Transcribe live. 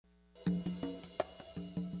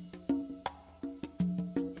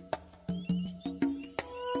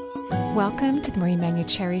Welcome to the Marie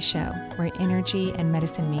Manuchehri Show, where energy and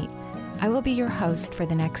medicine meet. I will be your host for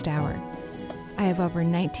the next hour. I have over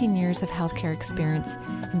 19 years of healthcare experience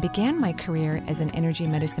and began my career as an energy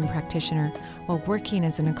medicine practitioner while working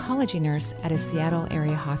as an oncology nurse at a Seattle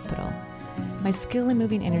area hospital. My skill in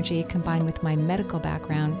moving energy combined with my medical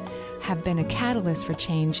background have been a catalyst for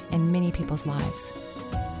change in many people's lives.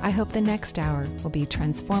 I hope the next hour will be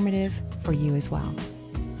transformative for you as well.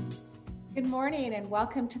 Good morning and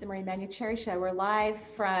welcome to the Marie Manuchehri Show. We're live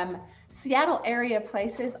from Seattle area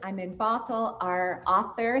places. I'm in Bothell. Our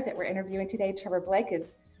author that we're interviewing today, Trevor Blake,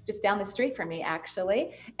 is just down the street from me,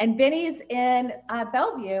 actually. And Benny's in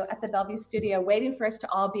Bellevue at the Bellevue studio, waiting for us to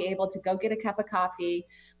all be able to go get a cup of coffee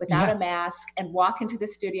without a mask and walk into the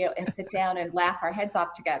studio and sit down and laugh our heads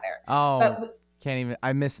off together. Can't even.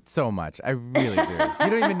 I miss it so much. I really do. You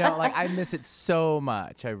don't even know. I miss it so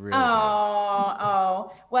much. I really do.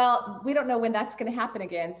 Well, we don't know when that's going to happen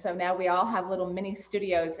again. So now we all have little mini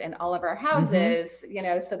studios in all of our houses,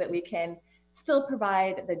 so that we can still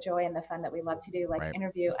provide the joy and the fun that we love to do, like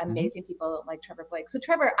interview amazing people like Trevor Blake. So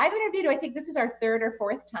Trevor, I've interviewed you. I think this is our third or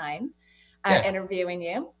fourth time interviewing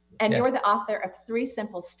you. And you're the author of 3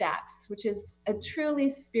 Simple Steps, which is a truly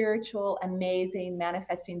spiritual, amazing,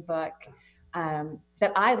 manifesting book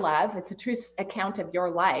that I love. It's a true account of your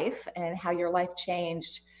life and how your life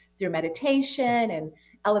changed through meditation and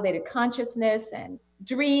elevated consciousness and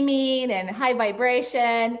dreaming and high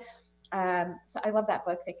vibration. So I love that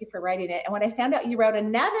book. Thank you for writing it. And when I found out you wrote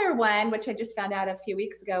another one, which I just found out a few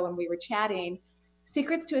weeks ago when we were chatting,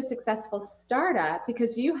 Secrets to a Successful Startup,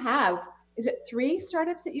 because you have, is it 3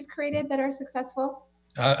 startups that you've created that are successful?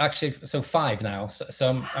 Actually, so 5 now.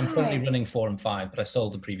 So I'm currently running 4 and 5, but I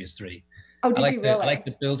sold the previous 3. Oh, did you really? I like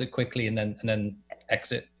to build it quickly and then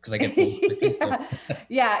exit because I get bored.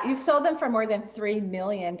 Yeah, you've sold them for more than $3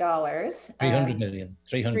 million. 300 million.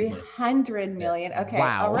 300 million. Okay.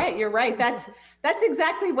 Wow. All right. You're right. That's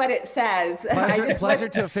exactly what it says. Pleasure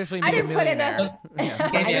to officially be a millionaire.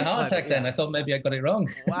 Gave me a heart attack then. I thought maybe I got it wrong.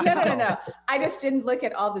 Wow. No. I just didn't look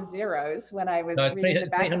at all the zeros when I was reading the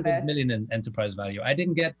back of this. 300 million in enterprise value. I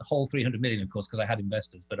didn't get the whole 300 million, of course, because I had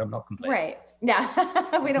investors, but I'm not complaining. Right.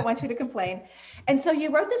 Yeah. We don't want you to complain. And so you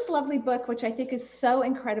wrote this lovely book, which I think is so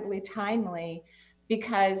incredibly timely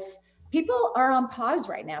because people are on pause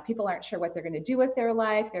right now. People aren't sure what they're going to do with their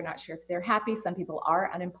life. They're not sure if they're happy. Some people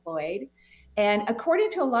are unemployed. And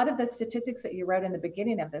according to a lot of the statistics that you wrote in the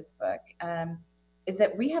beginning of this book, is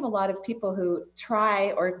that we have a lot of people who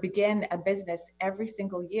try or begin a business every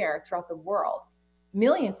single year throughout the world.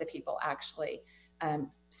 Millions of people actually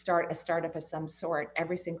start a startup of some sort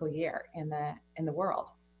every single year in the world.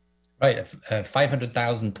 Right,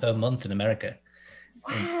 500,000 per month in America.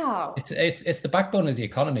 Wow. It's the backbone of the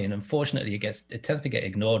economy, and unfortunately, it tends to get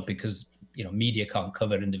ignored because media can't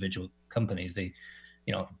cover individual companies.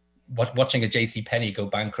 Watching a JCPenney go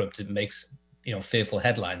bankrupt, it makes fearful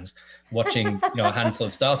headlines. Watching a handful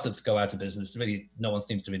of startups go out of business, really no one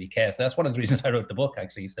seems to really care. So that's one of the reasons I wrote the book,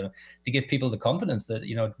 actually, so to give people the confidence that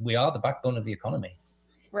we are the backbone of the economy.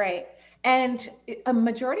 Right. And a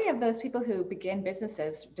majority of those people who begin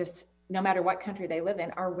businesses, just no matter what country they live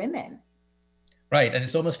in, are women. Right. And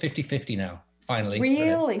it's almost 50-50 now, finally.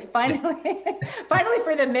 Really? Finally? Finally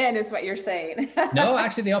for the men is what you're saying. No,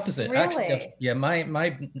 actually the opposite. Really? Actually, yeah,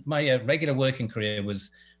 my regular working career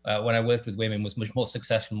was, when I worked with women, was much more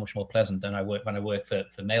successful, much more pleasant than when I worked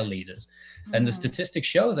for male leaders. And the statistics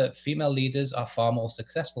show that female leaders are far more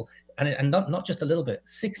successful and not just a little bit,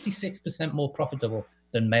 66% more profitable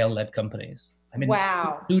than male-led companies. I mean,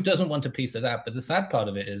 wow. Who doesn't want a piece of that? But the sad part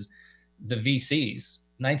of it is the VCs,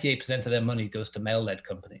 98% of their money goes to male-led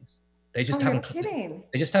companies. They just haven't. Kidding.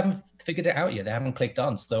 They just haven't figured it out yet. They haven't clicked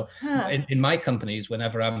on. So in my companies,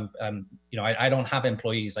 whenever I'm, I don't have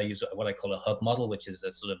employees. I use what I call a hub model, which is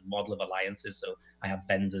a sort of model of alliances. So I have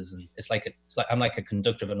vendors, and it's like I'm like a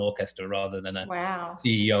conductor of an orchestra rather than a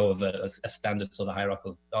CEO of a standard sort of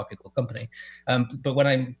hierarchical company. But when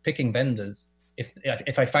I'm picking vendors,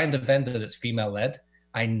 if I find a vendor that's female-led,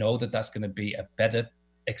 I know that that's going to be a better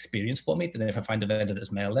experience for me than if I find a vendor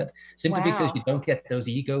that's male-led, simply because you don't get those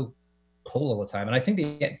ego pull all the time. And I think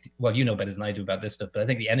you know better than I do about this stuff, but I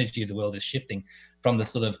think the energy of the world is shifting from the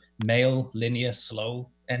sort of male, linear, slow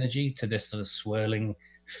energy to this sort of swirling,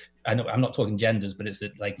 I know I'm not talking genders, but it's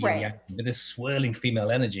like but this swirling female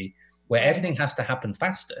energy where everything has to happen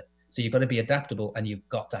faster. So you've got to be adaptable and you've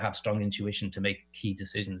got to have strong intuition to make key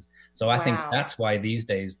decisions. So I think that's why these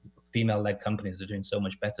days female-led companies are doing so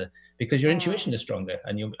much better, because your intuition is stronger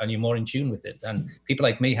and you're more in tune with it. And people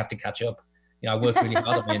like me have to catch up. I work really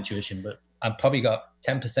hard on my intuition, but I've probably got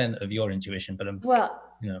 10% of your intuition, but I'm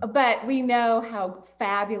But we know how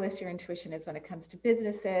fabulous your intuition is when it comes to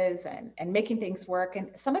businesses and making things work. And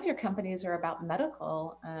some of your companies are about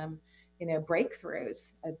medical,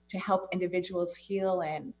 breakthroughs to help individuals heal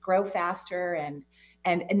and grow faster and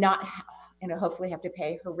not, hopefully have to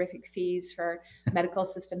pay horrific fees for medical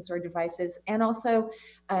systems or devices. And also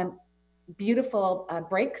beautiful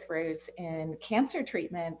breakthroughs in cancer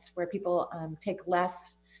treatments where people take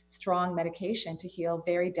less strong medication to heal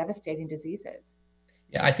very devastating diseases.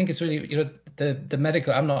 Yeah, I think it's really, the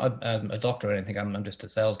medical, I'm not a doctor or anything, I'm just a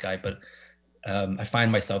sales guy, but I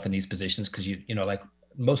find myself in these positions because, like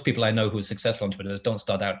most people I know who are successful entrepreneurs don't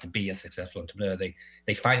start out to be a successful entrepreneur.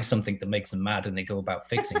 They find something that makes them mad and they go about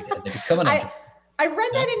fixing it. And they become an entrepreneur. I read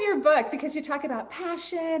that in your book because you talk about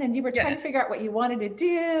passion and you were trying to figure out what you wanted to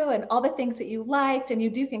do and all the things that you liked. And you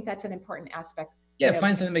do think that's an important aspect. Yeah,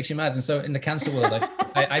 find something that makes you mad. And so in the cancer world,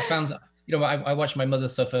 I found I watched my mother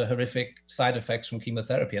suffer horrific side effects from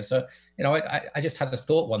chemotherapy. And so, I just had a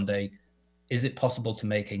thought one day, is it possible to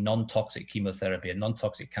make a non-toxic chemotherapy, a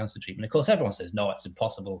non-toxic cancer treatment? Of course, everyone says, no, it's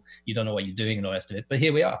impossible. You don't know what you're doing and all the rest of it. But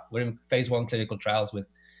here we are. We're in phase 1 clinical trials with,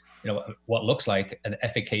 what looks like an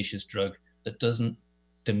efficacious drug that doesn't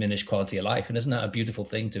diminish quality of life. And isn't that a beautiful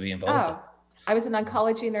thing to be involved in? I was an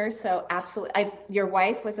oncology nurse, so absolutely. Your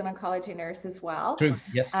wife was an oncology nurse as well. True,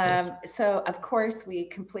 yes. So of course, we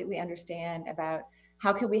completely understand about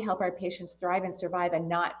how can we help our patients thrive and survive and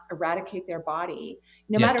not eradicate their body,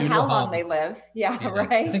 no matter how long they live. Yeah,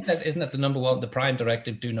 right? I think isn't that the number one, the prime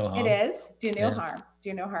directive, do no harm? It is, do no harm,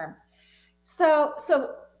 do no harm. So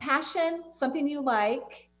passion, something you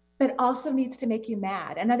like, but also needs to make you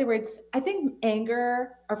mad. In other words, I think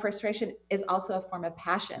anger or frustration is also a form of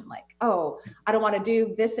passion. Like, oh, I don't want to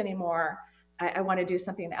do this anymore. I want to do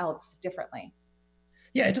something else differently.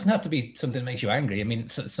 Yeah, it doesn't have to be something that makes you angry. I mean,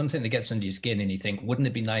 something that gets under your skin and you think, wouldn't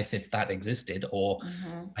it be nice if that existed? Or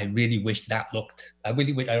I really wish that looked, I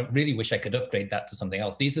really wish I could upgrade that to something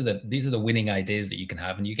else. These are the winning ideas that you can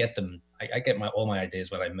have, and you get them. I get all my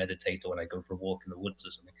ideas when I meditate or when I go for a walk in the woods or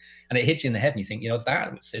something, and it hits you in the head and you think,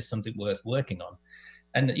 that is something worth working on.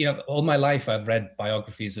 And, all my life, I've read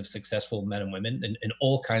biographies of successful men and women in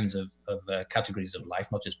all kinds of categories of life,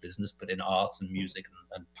 not just business, but in arts and music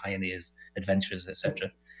and pioneers, adventurers,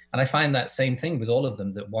 etc. And I find that same thing with all of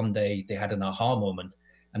them, that one day they had an aha moment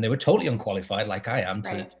and they were totally unqualified, like I am,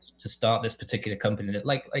 to start this particular company,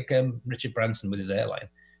 like Richard Branson with his airline.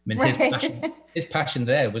 I mean, his passion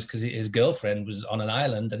there was because his girlfriend was on an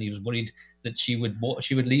island and he was worried that she would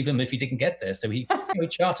leave him if he didn't get there. So he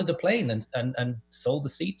chartered a plane and sold the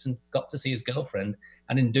seats and got to see his girlfriend.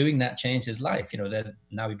 And in doing that, changed his life.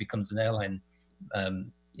 Now he becomes an airline,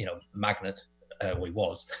 magnate. Well, he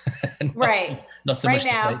was. Not so much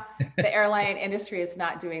now, the airline industry is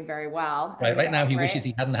not doing very well. Right now, he wishes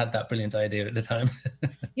he hadn't had that brilliant idea at the time.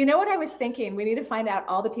 You know what I was thinking? We need to find out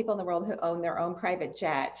all the people in the world who own their own private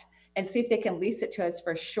jet and see if they can lease it to us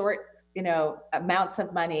for short, amounts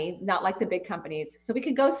of money, not like the big companies. So we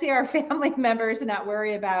could go see our family members and not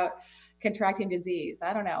worry about contracting disease.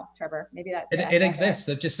 I don't know, Trevor, maybe that's it exists.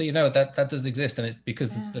 So just so you know, that does exist, and it's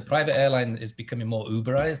because the private airline is becoming more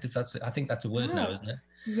Uberized. I think that's a word now, isn't it?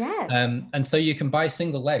 Yes. And so you can buy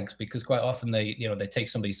single legs because quite often they take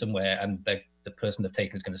somebody somewhere and the person they've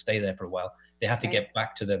taken is going to stay there for a while. They have to get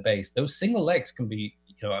back to their base. Those single legs can be,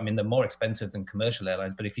 they're more expensive than commercial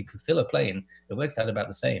airlines, but if you can fill a plane, it works out about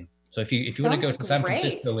the same. So if you want to go to San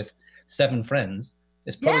Francisco with 7 friends,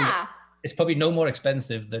 it's probably no more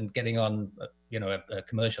expensive than getting on, a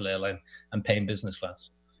commercial airline and paying business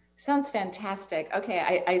class. Sounds fantastic.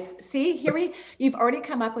 Okay, I see. You've already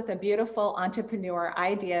come up with a beautiful entrepreneur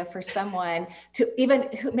idea for someone to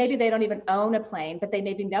maybe they don't even own a plane, but they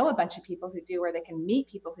maybe know a bunch of people who do, or they can meet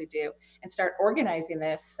people who do, and start organizing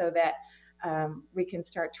this so that we can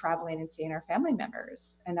start traveling and seeing our family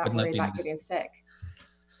members and not worry about getting sick.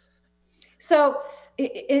 So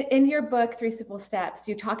in your book, 3 Simple Steps,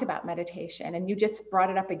 you talk about meditation, and you just brought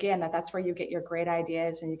it up again, that's where you get your great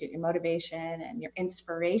ideas and you get your motivation and your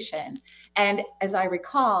inspiration. And as I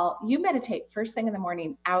recall, you meditate first thing in the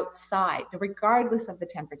morning outside, regardless of the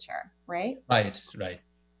temperature, right? Right.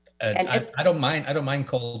 And I don't mind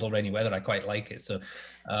cold or rainy weather. I quite like it. So,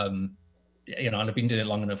 and I've been doing it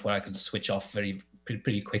long enough where I can switch off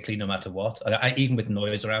pretty quickly, no matter what. Even with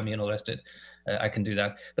noise around me and all the rest of it, I can do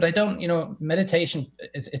that. But I don't, meditation.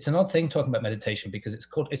 It's an odd thing talking about meditation because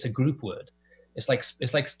it's a group word. It's like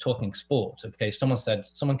talking sport. Okay,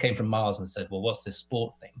 someone came from Mars and said, well, what's this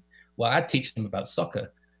sport thing? Well, I'd teach them about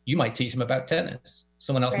soccer. You might teach them about tennis.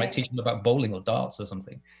 Someone else might teach them about bowling or darts or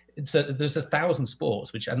something. There's 1,000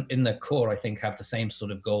 sports which in their core, I think, have the same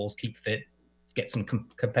sort of goals: keep fit, get some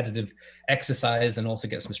competitive exercise and also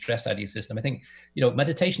get some stress out of your system. I think,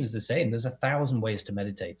 meditation is the same. There's 1,000 ways to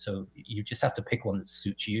meditate. So you just have to pick one that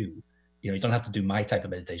suits you. You don't have to do my type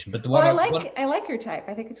of meditation, but I like your type.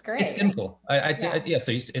 I think it's great. It's simple.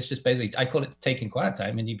 So it's just basically, I call it taking quiet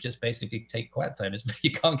time, and you just basically take quiet time.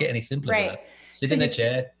 You can't get any simpler than that. Sit in a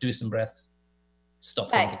chair, do some breaths,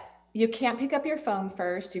 stop thinking. You can't pick up your phone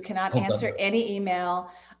first. You cannot answer any email.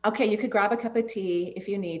 Okay, you could grab a cup of tea if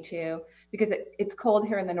you need to, because it's cold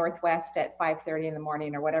here in the Northwest at 5:30 in the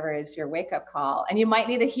morning or whatever is your wake up call. And you might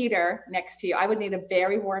need a heater next to you. I would need a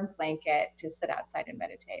very warm blanket to sit outside and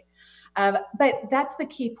meditate. But that's the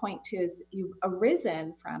key point too, is you've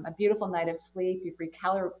arisen from a beautiful night of sleep. You've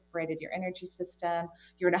recalibrated your energy system.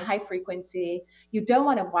 You're in a high frequency. You don't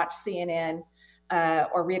want to watch CNN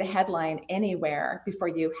or read a headline anywhere before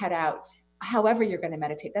you head out, however you're going to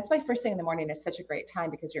meditate. That's why first thing in the morning is such a great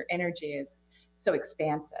time, because your energy is so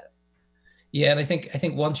expansive. Yeah, and I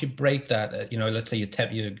think once you break that, let's say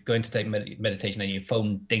you're going to take meditation and your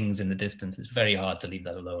phone dings in the distance, it's very hard to leave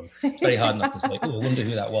that alone. It's very hard not to say, oh, I wonder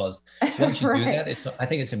who that was. Once you do that, I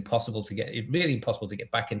think it's really impossible to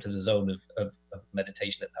get back into the zone of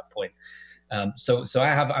meditation at that point. So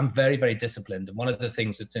I'm very, very disciplined. And one of the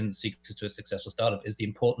things that's in the secret to a successful startup is the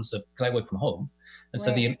importance of, because I work from home. And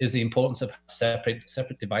so the importance of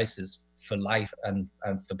separate devices for life and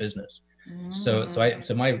for business. So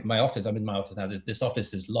my office, I'm in my office now, this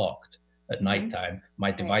office is locked at nighttime.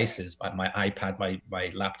 My devices, my iPad,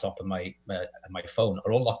 my laptop and my phone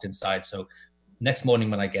are all locked inside. So next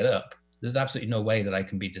morning when I get up, there's absolutely no way that I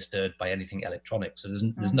can be disturbed by anything electronic. So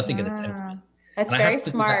there's nothing going to tempt me. That's very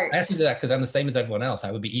smart. I have to do that because I'm the same as everyone else.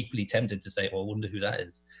 I would be equally tempted to say, well, I wonder who that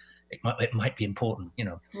is. It might be important,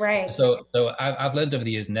 Right. So I've learned over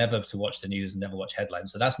the years never to watch the news and never watch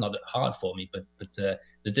headlines. So that's not hard for me. But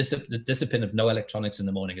the discipline of no electronics in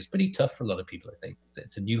the morning is pretty tough for a lot of people. I think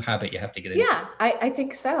it's a new habit you have to get into. Yeah, I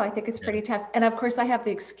think so. I think it's pretty tough. And of course, I have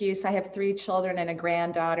the excuse. I have 3 children and a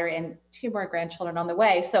granddaughter and 2 more grandchildren on the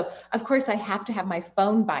way. So of course, I have to have my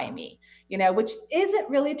phone by me. Which isn't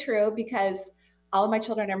really true, because all of my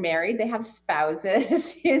children are married. They have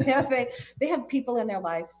spouses, they have people in their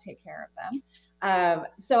lives to take care of them.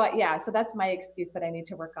 So that's my excuse, but I need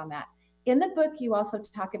to work on that. In the book, you also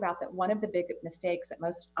talk about that one of the big mistakes that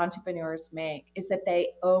most entrepreneurs make is that they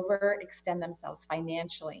overextend themselves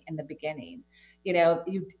financially in the beginning.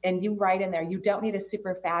 You write in there, you don't need a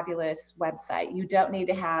super fabulous website. You don't need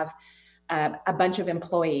to have a bunch of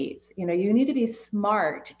employees. You need to be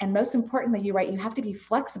smart. And most importantly, you have to be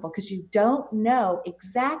flexible, because you don't know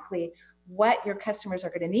exactly what your customers are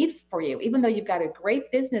going to need for you. Even though you've got a great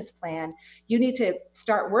business plan, you need to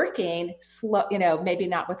start working slow, maybe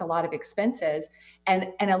not with a lot of expenses, and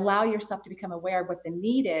allow yourself to become aware of what the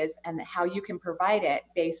need is and how you can provide it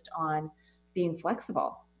based on being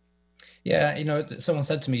flexible. Yeah, someone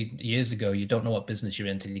said to me years ago, you don't know what business you're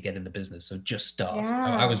in until you get in the business. So just start.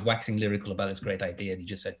 Yeah. I was waxing lyrical about this great idea, and he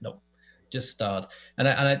just said, no, just start. And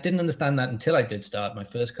I didn't understand that until I did start my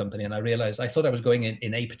first company. And I realized I thought I was going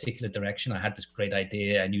in a particular direction. I had this great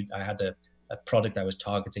idea. I knew I had a product I was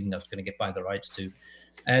targeting that I was going to buy the rights to.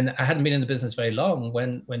 And I hadn't been in the business very long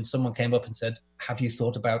when someone came up and said, have you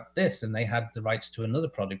thought about this? And they had the rights to another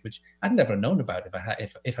product, which I'd never known about.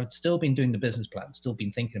 If I'd still been doing the business plan, still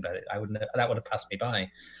been thinking about it, that would have passed me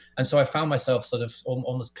by. And so I found myself sort of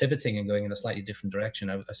almost pivoting and going in a slightly different direction.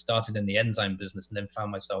 I started in the enzyme business and then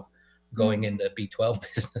found myself going in the B12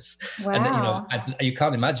 business. Wow. And you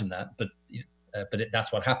can't imagine that, but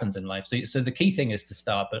that's what happens in life. So the key thing is to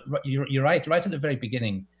start. But you're right at the very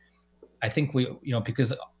beginning. I think because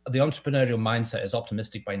the entrepreneurial mindset is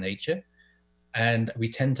optimistic by nature, and we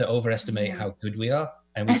tend to overestimate how good we are,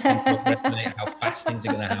 and we tend to overestimate how fast things are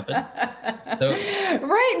going to happen.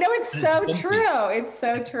 Right. No, it's so true. It's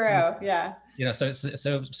so true. Yeah.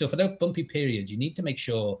 So for that bumpy period, you need to make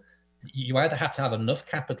sure you either have to have enough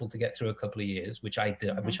capital to get through a couple of years, which I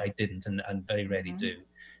did, which I didn't, and very rarely do,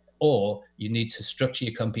 or you need to structure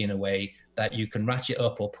your company in a way that you can ratchet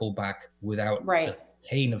up or pull back without the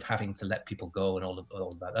pain of having to let people go and all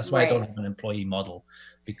of that. That's why I don't have an employee model,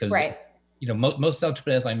 because most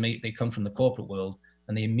entrepreneurs I meet, they come from the corporate world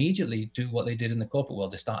and they immediately do what they did in the corporate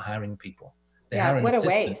world. They start hiring people. What a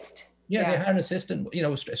waste. Yeah, they hire an assistant,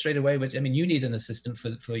 straight away. Which, you need an assistant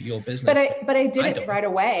for your business. But I did it right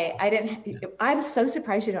away. I'm so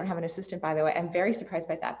surprised you don't have an assistant, by the way. I'm very surprised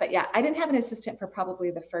by that. But yeah, I didn't have an assistant for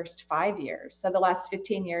probably the first 5 years. So the last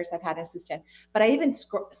 15 years I've had an assistant. But I even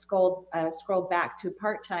scrolled back to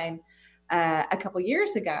part-time a couple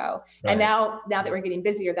years ago. Right. And now that we're getting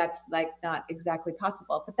busier, that's not exactly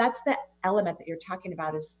possible. But that's the element that you're talking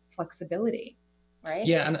about, is flexibility. right?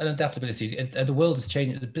 Yeah, and adaptability. The world has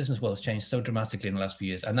changed. The business world has changed so dramatically in the last few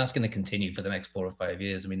years, and that's going to continue for the next 4 or 5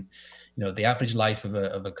 years. I mean, the average life of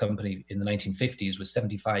a company in the 1950s was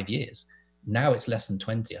 75 years. Now it's less than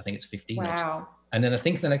 20. I think it's 15. Wow. Actually. And then I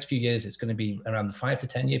think in the next few years, it's going to be around the 5 to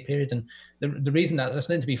 10 year period. And the reason that's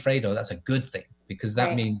nothing to be afraid of, that's a good thing, because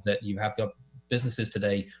that means that you have the businesses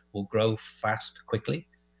today will grow fast, quickly.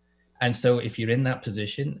 And so if you're in that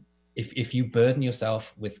position, if you burden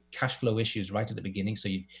yourself with cash flow issues right at the beginning, so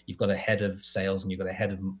you've got a head of sales and you've got a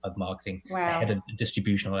head of marketing, a head of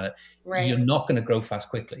distribution, you're not going to grow fast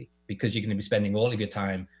quickly, because you're going to be spending all of your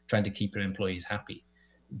time trying to keep your employees happy.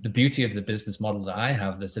 The beauty of the business model that I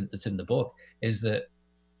have that's in the book is that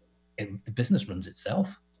the business runs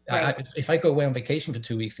itself. Right. If I go away on vacation for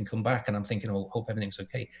 2 weeks and come back and I'm thinking, oh, hope everything's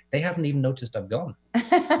okay, they haven't even noticed I've gone.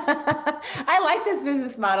 I like this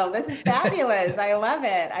business model. This is fabulous. I love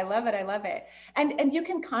it. I love it. I love it. And you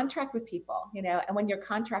can contract with people, and when you're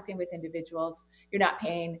contracting with individuals, you're not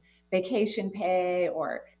paying vacation pay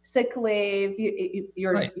or sick leave.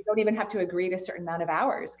 You don't even have to agree to a certain amount of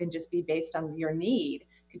hours. It can just be based on your need.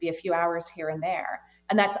 It could be a few hours here and there.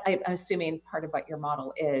 And that's, I'm assuming, part of what your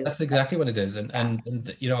model is. That's exactly what it is.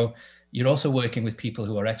 And you're also working with people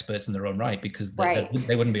who are experts in their own right, because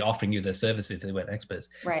they wouldn't be offering you their services if they weren't experts.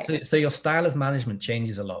 Right. So your style of management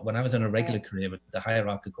changes a lot. When I was in a regular career with the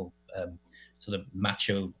hierarchical sort of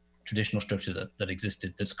macho traditional structure that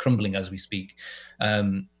existed, that's crumbling as we speak,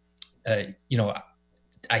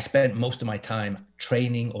 I spent most of my time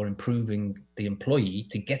training or improving the employee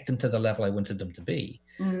to get them to the level I wanted them to be.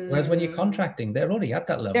 Whereas when you're contracting, they're already at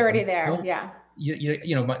that level. They're already there,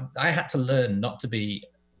 I had to learn not to be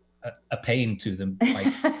a pain to them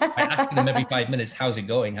by asking them every 5 minutes, how's it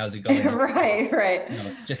going? Right.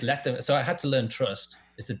 Just let them. So I had to learn trust.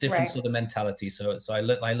 It's a different sort of mentality. So I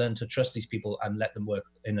learned to trust these people and let them work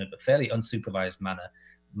in a fairly unsupervised manner.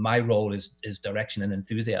 My role is direction and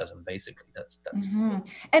enthusiasm, basically. That's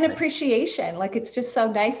and appreciation. Like, it's just so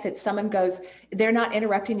nice that someone goes, they're not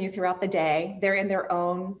interrupting you throughout the day. They're in their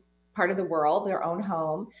own part of the world, their own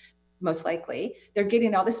home, most likely. They're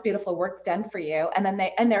getting all this beautiful work done for you. And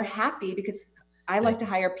then they're happy, because I like to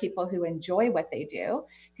hire people who enjoy what they do,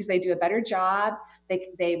 because they do a better job.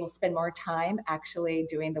 They will spend more time actually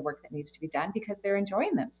doing the work that needs to be done, because they're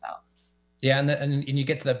enjoying themselves. Yeah, and you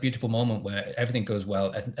get to that beautiful moment where everything goes well.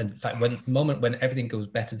 And in fact, when everything goes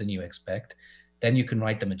better than you expect, then you can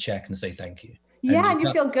write them a check and say thank you. And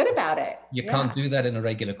you feel good about it. You can't do that in a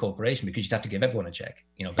regular corporation, because you'd have to give everyone a check.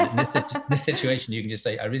 But in this situation, you can just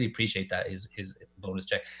say, I really appreciate that, his bonus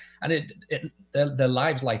check. And their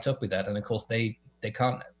lives light up with that. And of course, they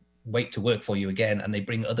can't wait to work for you again, and they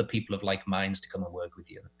bring other people of like minds to come and work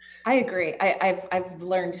with you. I agree.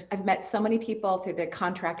 I've met so many people through the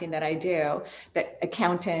contracting that I do, that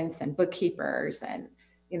accountants and bookkeepers and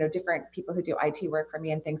different people who do IT work for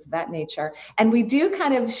me and things of that nature. And we do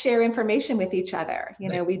kind of share information with each other.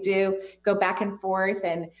 We do go back and forth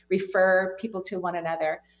and refer people to one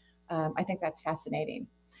another. I think that's fascinating.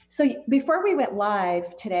 So before we went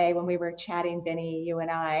live today, when we were chatting, Vinny, you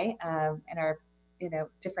and I, in our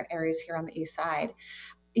different areas here on the East Side,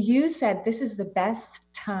 you said this is the best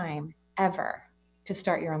time ever to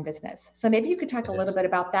start your own business. So maybe you could talk a little bit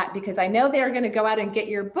about that, because I know they're going to go out and get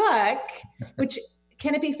your book, which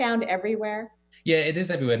can it be found everywhere? Yeah, it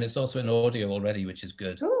is everywhere. And it's also in audio already, which is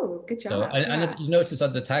good. Oh, good job. So, and you notice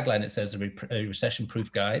on the tagline, it says a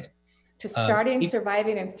recession-proof guide to starting,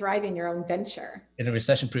 surviving, and thriving your own venture. In a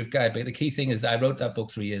recession-proof guide. But the key thing is that I wrote that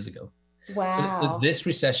book 3 years ago. Wow. So this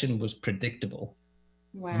recession was predictable.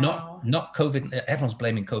 Wow. Not COVID. Everyone's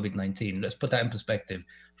blaming COVID-19. Let's put that in perspective.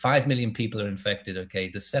 5 million people are infected. Okay,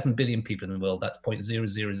 there's 7 billion people in the world. That's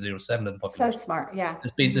 0.0007 of the population. So smart, yeah.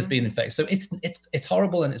 There's been infected. So it's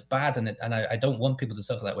horrible and it's bad, and I don't want people to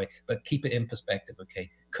suffer that way. But keep it in perspective.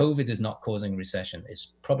 Okay, COVID is not causing a recession.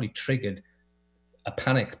 It's probably triggered a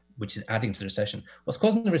panic, which is adding to the recession. What's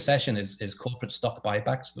causing the recession is corporate stock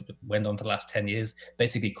buybacks, which went on for the last 10 years.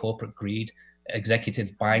 Basically, corporate greed.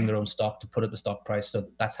 Executives buying their own stock to put up the stock price, so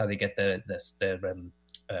that's how they get their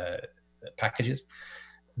packages.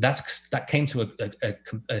 That came to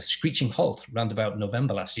a screeching halt around about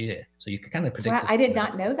November last year. So you can kind of predict. Wow, I did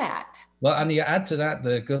not know that. Well, and you add to that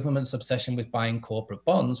the government's obsession with buying corporate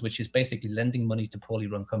bonds, which is basically lending money to poorly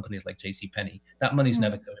run companies like JCPenney. That money's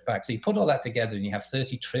never coming back. So you put all that together and you have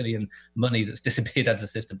 30 trillion money that's disappeared out of the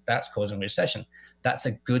system. That's causing a recession. That's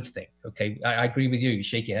a good thing. Okay, I agree with you. You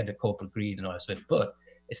shake your head at corporate greed and all that stuff, but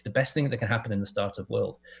it's the best thing that can happen in the startup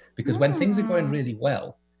world, because when things are going really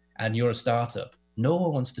well and you're a startup, no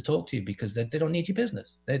one wants to talk to you because they don't need your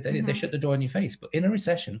business. They shut the door in your face. But in a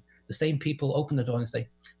recession, the same people open the door and say,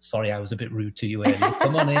 sorry, I was a bit rude to you earlier.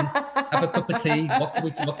 Come on in, have a cup of tea. What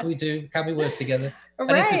can we do? Can we work together?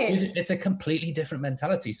 Right. And it's a completely different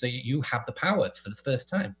mentality. So you have the power for the first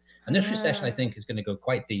time. And this recession, I think, is going to go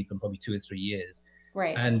quite deep in probably 2 or 3 years.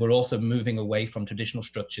 Right. And we're also moving away from traditional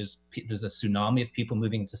structures. There's a tsunami of people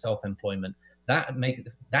moving into self-employment.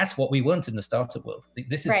 That's what we want in the startup world.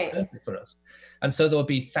 This is perfect for us. And so there'll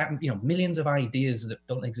be millions of ideas that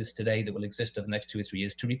don't exist today that will exist over the next 2 or 3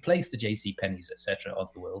 years to replace the JCPenney's, et cetera, of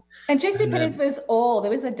the world. And JCPenney's was old. It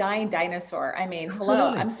was a dying dinosaur. I mean, absolutely.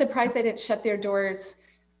 Hello. I'm surprised they didn't shut their doors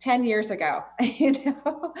 10 years ago.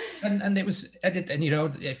 And it was, and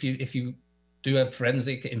if you do a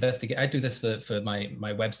forensic investigate. I do this for my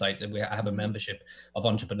website. I have a membership of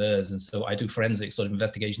entrepreneurs. And so I do forensic sort of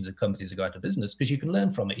investigations of companies that go out of business, because you can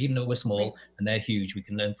learn from it. Even though we're small and they're huge, we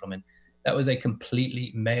can learn from it. That was a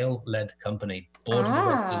completely male-led company, board of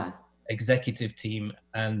directors, executive team,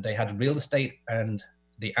 and they had real estate and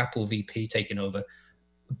the Apple VP taking over.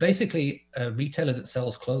 Basically a retailer that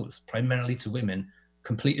sells clothes primarily to women,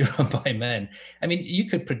 completely run by men. I mean,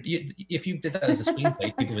 if you did that as a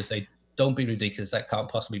screenplay, people would say, don't be ridiculous. That can't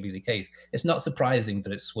possibly be the case. It's not surprising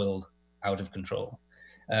that it's swirled out of control.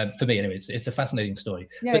 For me, anyway, it's a fascinating story.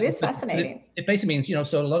 Yeah, it is fascinating. It basically means,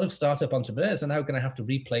 so a lot of startup entrepreneurs are now going to have to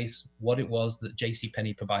replace what it was that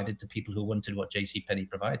JCPenney provided to people who wanted what JCPenney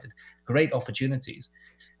provided. Great opportunities.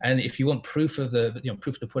 And if you want proof of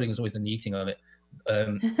proof of the pudding is always in the eating of it.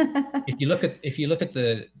 If you look at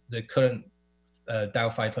the current Dow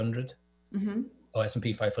 500 or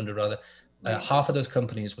S&P 500 rather, half of those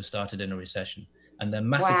companies were started in a recession, and they're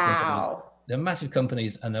massive companies. They're massive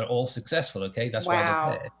companies, and they're all successful. Okay, that's why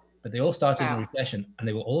they're there. But they all started in a recession, and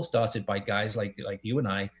they were all started by guys like you and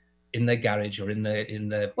I, in their garage or in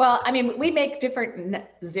the. Well, I mean, we make different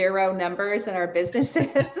zero numbers in our businesses,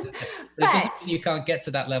 but you can't get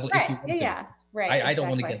to that level if you want to. Yeah, right. I don't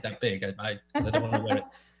want to get that big. I don't want to wear it.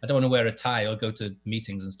 I don't want to wear a tie or go to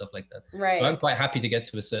meetings and stuff like that. Right. So I'm quite happy to get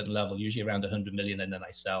to a certain level, usually around 100 million, and then I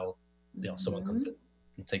sell. Someone comes in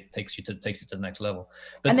and takes you to the next level.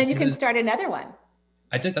 But and then you can start another one.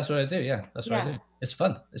 I do. That's what I do. Yeah, that's what I do. It's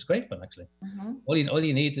fun. It's great fun, actually. All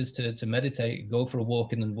you need is to meditate, go for a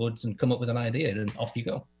walk in the woods, and come up with an idea, and off you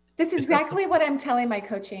go. This is exactly what I'm telling my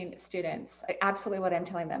coaching students. Absolutely what I'm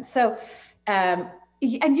telling them. So, and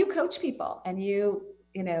you coach people, and you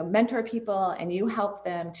mentor people, and you help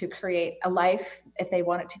them to create a life, if they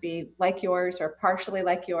want it to be like yours or partially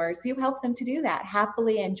like yours. You help them to do that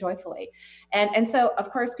happily and joyfully. And so,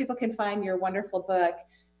 of course, people can find your wonderful book,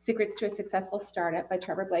 Secrets to a Successful Startup by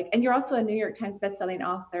Trevor Blake. And you're also a New York Times bestselling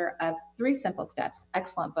author of 3 Simple Steps.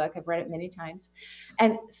 Excellent book. I've read it many times.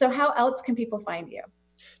 And so how else can people find you?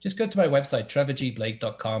 Just go to my website,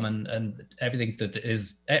 trevorgblake.com, and everything that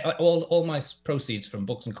is, all my proceeds from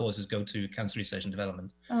books and courses go to cancer research and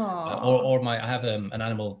development. I have an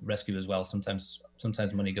animal rescue as well. Sometimes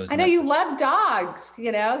money goes. I know you love dogs,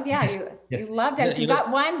 Yeah, yes. You love dogs. You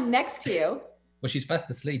got one next to you. Well, she's fast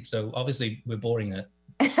asleep, so obviously we're boring her.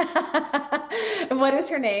 And what is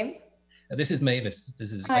her name? This is Mavis.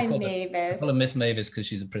 Hi, Mavis. I call her Miss Mavis because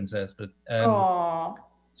she's a princess. But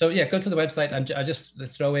so yeah, go to the website, and I just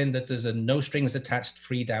throw in that there's a no strings attached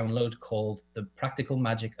free download called The Practical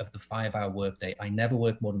Magic of the 5-Hour Workday. I never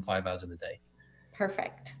work more than 5 hours in a day.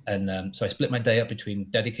 Perfect. And so I split my day up between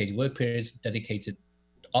dedicated work periods, dedicated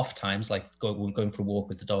off times, like going for a walk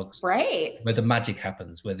with the dogs. Right. Where the magic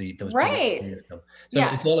happens, where those right. So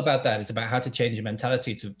it's all about that. It's about how to change your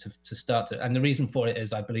mentality to start to. And the reason for it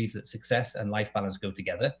is I believe that success and life balance go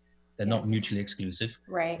together. They're not mutually exclusive.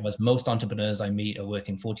 Right. Because most entrepreneurs I meet are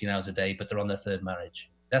working 14 hours a day, but they're on their 3rd marriage.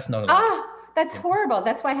 That's not that's horrible.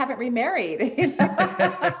 That's why I haven't remarried.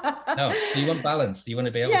 No, so you want balance. You want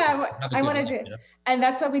to be able to have a good want to life, do. And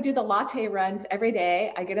that's why we do the latte runs every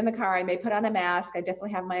day. I get in the car. I may put on a mask. I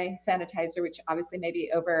definitely have my sanitizer, which obviously may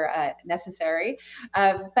be over necessary.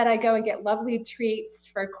 But I go and get lovely treats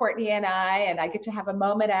for Courtney and I get to have a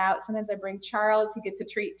moment out. Sometimes I bring Charles. He gets a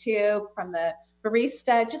treat too from the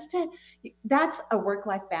barista. That's a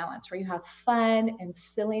work-life balance where you have fun and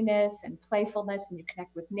silliness and playfulness, and you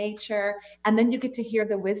connect with nature, and then you get to hear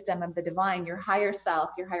the wisdom of the divine, your higher self,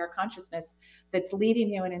 your higher consciousness that's leading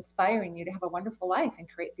you and inspiring you to have a wonderful life and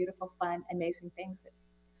create beautiful, fun, amazing things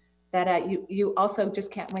that you also just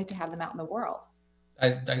can't wait to have them out in the world.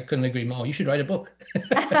 I couldn't agree more. You should write a book.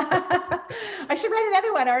 I should write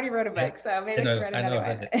another one. I already wrote a book, so maybe I should write another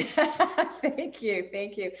one. Thank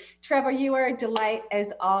you. Trevor, you are a delight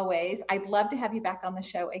as always. I'd love to have you back on the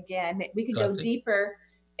show again. We could go deeper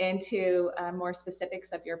into more specifics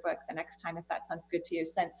of your book the next time, if that sounds good to you,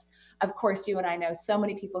 since, of course, you and I know so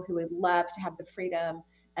many people who would love to have the freedom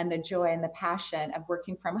and the joy and the passion of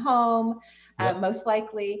working from home, most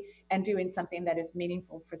likely, and doing something that is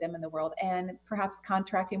meaningful for them in the world, and perhaps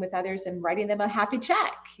contracting with others and writing them a happy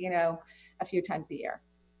check, a few times a year.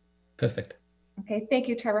 Perfect. Okay. Thank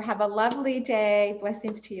you, Trevor. Have a lovely day.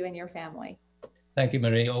 Blessings to you and your family. Thank you,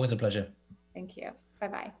 Marie. Always a pleasure. Thank you.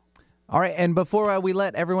 Bye-bye. All right, and before we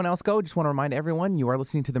let everyone else go, just want to remind everyone you are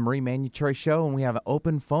listening to the Marie Manuchehri Show, and we have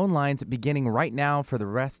open phone lines beginning right now for the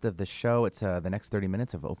rest of the show. It's the next 30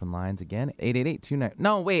 minutes of open lines again. 888-29.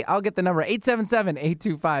 No, wait, I'll get the number.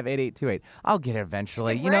 877-825-8828. I'll get it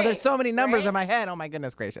eventually. There's so many numbers in my head. Oh my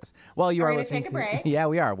goodness gracious. Well, you are listening to break. Yeah,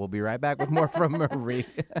 we are. We'll be right back with more from Marie.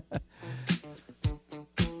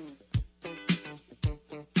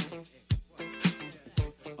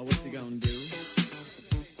 What you gonna do?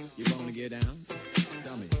 You wanna get down?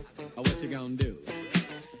 Tell me, what you gonna do?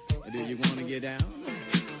 Do you wanna get down?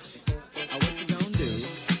 What you gonna do?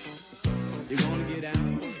 You wanna get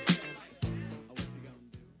down? What you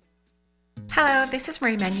gonna do? Hello, this is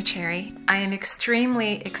Marie Manuchehri. I am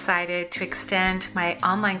extremely excited to extend my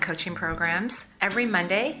online coaching programs. Every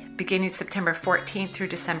Monday, beginning September 14th through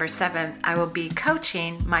December 7th, I will be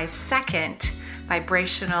coaching my second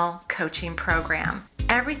vibrational coaching program.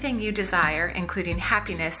 Everything you desire, including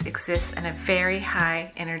happiness, exists in a very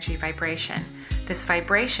high energy vibration. This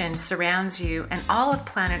vibration surrounds you and all of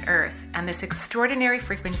planet Earth, and this extraordinary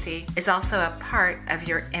frequency is also a part of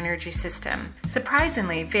your energy system.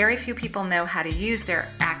 Surprisingly, very few people know how to use their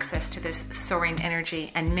access to this soaring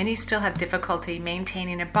energy, and many still have difficulty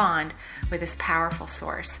maintaining a bond with this powerful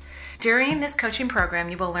source. During this coaching program,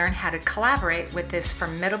 you will learn how to collaborate with this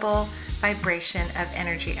formidable vibration of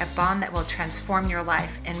energy, a bond that will transform your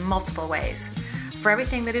life in multiple ways. For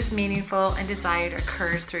everything that is meaningful and desired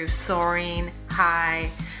occurs through soaring, high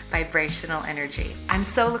vibrational energy. I'm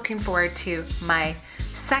so looking forward to my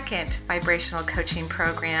second vibrational coaching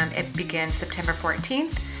program. It begins September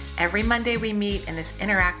 14th. Every Monday we meet in this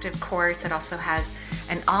interactive course that also has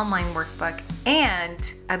an online workbook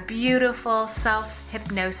and a beautiful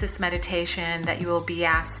self-hypnosis meditation that you will be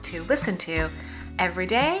asked to listen to every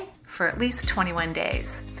day for at least 21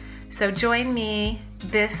 days. So join me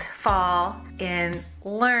this fall and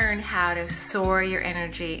learn how to soar your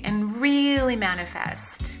energy and really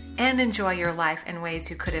manifest and enjoy your life in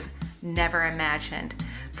ways you could have never imagined.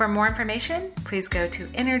 For more information, please go to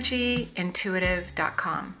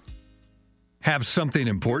energyintuitive.com. Have something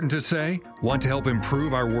important to say? Want to help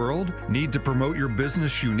improve our world? Need to promote your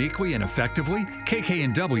business uniquely and effectively?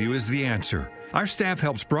 KKNW is the answer. Our staff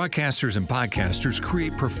helps broadcasters and podcasters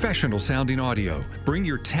create professional-sounding audio. Bring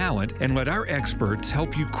your talent and let our experts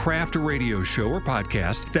help you craft a radio show or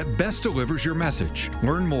podcast that best delivers your message.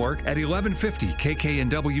 Learn more at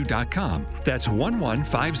 1150kknw.com. That's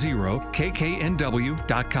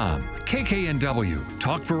 1150kknw.com. KKNW,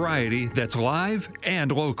 talk variety that's live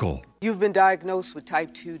and local. You've been diagnosed with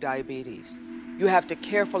type 2 diabetes. You have to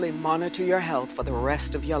carefully monitor your health for the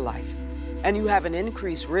rest of your life. And you have an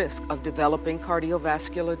increased risk of developing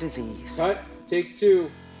cardiovascular disease. Cut. Take two.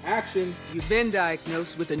 Action. You've been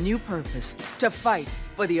diagnosed with a new purpose: to fight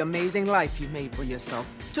for the amazing life you made for yourself.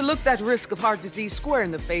 To look that risk of heart disease square in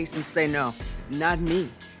the face and say, no, not me.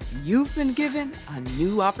 You've been given a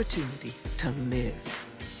new opportunity to live.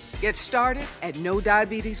 Get started at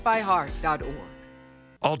NoDiabetesByHeart.org.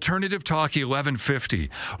 Alternative Talk 1150,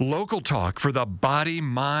 local talk for the body,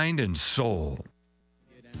 mind, and soul.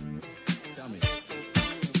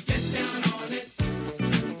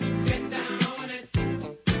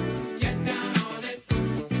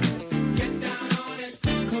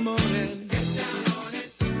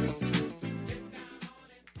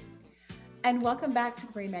 And welcome back to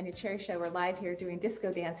the Marie Manuchehri Show. We're live here doing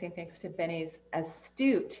disco dancing thanks to Benny's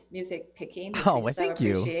astute music picking. Thank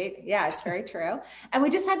you. Yeah, it's very true. And we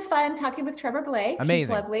just had fun talking with Trevor Blake. Amazing. He's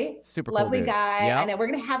lovely. Super lovely cool dude. guy. Yep. I know we're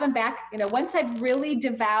going to have him back, once I've really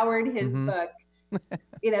devoured his book,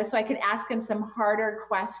 so I could ask him some harder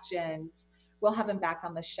questions. We'll have him back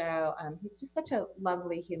on the show. He's just such a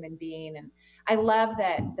lovely human being. And I love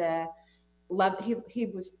that he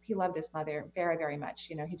loved his mother very, very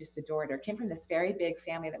much. He just adored her. Came from this very big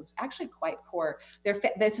family that was actually quite poor.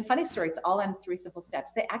 There's a funny story. It's all on 3 Simple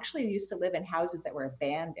Steps. They actually used to live in houses that were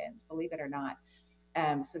abandoned, believe it or not.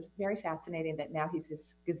 So it's very fascinating that now he's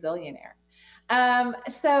this gazillionaire.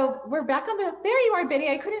 So we're back on there you are, Benny.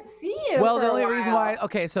 I couldn't see you. Well, the only reason why,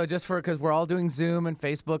 so just because we're all doing Zoom and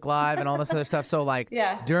Facebook Live and all this other stuff. So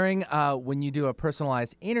during, when you do a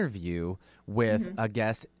personalized interview with a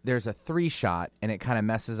guest, there's a 3-shot and it kind of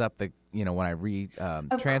messes up the, when I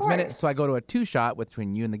transmit it. So I go to a 2-shot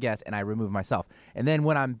between you and the guest and I remove myself. And then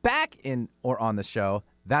when I'm back in or on the show,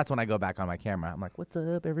 that's when I go back on my camera. I'm like, what's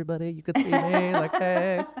up, everybody? You can see me. Like,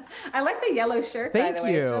 hey. I like the yellow shirt, by the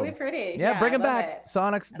way. It's really pretty. Yeah, bring them back. It.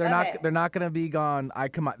 Sonics, they're not going to be gone.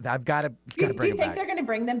 I've got to bring them back. Do you think they're going to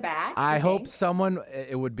bring them back? I hope someone,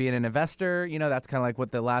 it would be an investor. You know, that's kind of like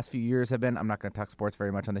what the last few years have been. I'm not going to talk sports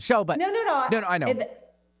very much on the show, but No, I know.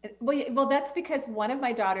 Well, that's because one of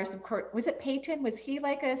my daughters, of course, was it Peyton? Was he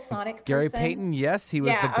like a Sonic Gary person? Payton, yes, he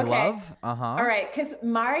was the glove. Okay. All right, because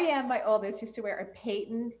Mariam, my oldest, used to wear a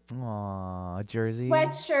Peyton jersey,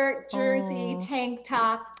 sweatshirt, jersey, tank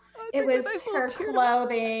top. It was her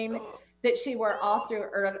clothing that she wore all through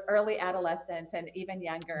early adolescence and even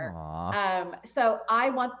younger. So I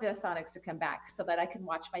want the Sonics to come back so that I can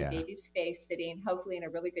watch my baby's face sitting, hopefully in a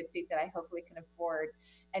really good seat that I hopefully can afford,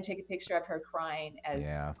 and take a picture of her crying as,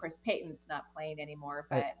 of course, Peyton's not playing anymore.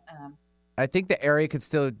 But I think the area could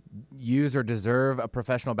still use or deserve a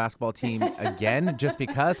professional basketball team again, just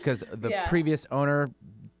because the previous owner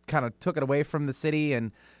kind of took it away from the city.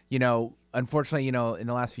 And, unfortunately, in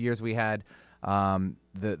the last few years we had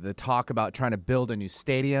the talk about trying to build a new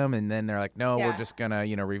stadium. And then they're like, no, we're just going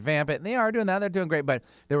to, revamp it. And they are doing that. They're doing great. But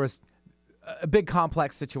there was a big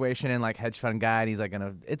complex situation and like hedge fund guy, and he's like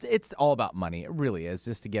it's all about money. It really is,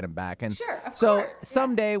 just to get him back. And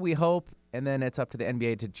someday we hope, and then it's up to the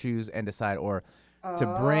NBA to choose and decide or to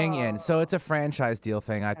bring in. So it's a franchise deal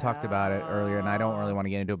thing. I talked about it earlier, and I don't really want to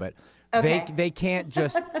get into it, but they can't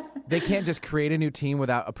just create a new team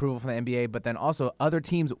without approval from the NBA. But then also other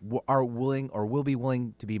teams are willing or will be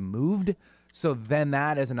willing to be moved. So then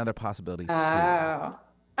that is another possibility too.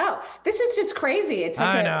 Oh, this is just crazy. It's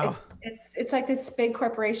like it's like this big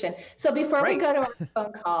corporation. So before we go to our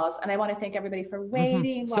phone calls, and I want to thank everybody for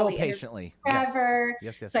waiting while we patiently. Forever,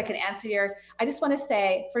 yes, I can answer I just want to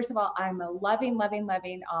say, first of all, I'm loving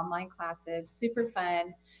online classes, super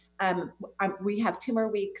fun. We have 2 more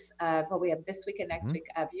weeks of, we have this week and next week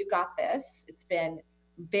of You Got This. It's been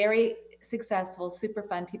very successful, super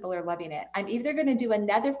fun. People are loving it. I'm either going to do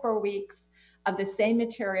another 4 weeks of the same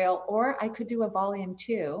material, or I could do a volume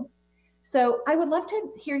 2. So I would love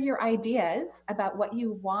to hear your ideas about what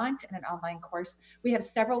you want in an online course. We have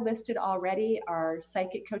several listed already. Our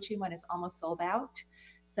psychic coaching one is almost sold out.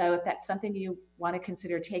 So if that's something you want to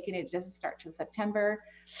consider taking, it doesn't start till September.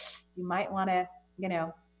 You might want to,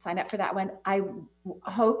 sign up for that one. I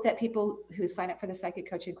hope that people who sign up for the psychic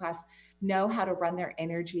coaching class know how to run their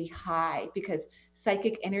energy high, because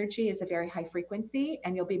psychic energy is a very high frequency,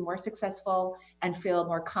 and you'll be more successful and feel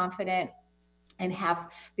more confident and have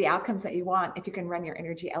the outcomes that you want if you can run your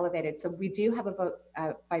energy elevated. So we do have a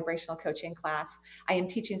vibrational coaching class. I am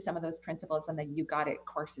teaching some of those principles in the You Got It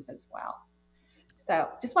courses as well. So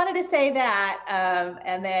just wanted to say that,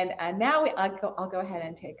 and then now I'll go ahead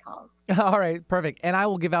and take calls. All right, perfect. And I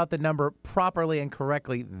will give out the number properly and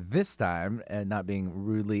correctly this time, and not being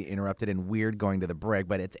rudely interrupted and weird going to the break.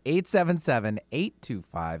 But it's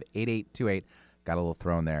 877-825-8828. Got a little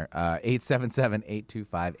thrown there.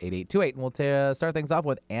 877-825-8828. And we'll start things off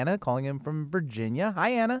with Anna calling in from Virginia.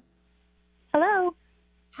 Hi, Anna. Hello.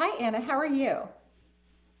 Hi, Anna. How are you?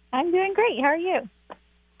 I'm doing great. How are you?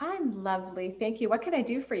 I'm lovely. Thank you. What can I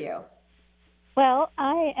do for you? Well,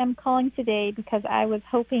 I am calling today because I was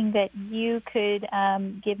hoping that you could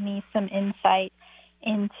give me some insight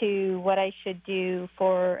into what I should do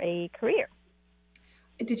for a career.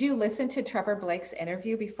 Did you listen to Trevor Blake's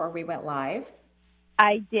interview before we went live?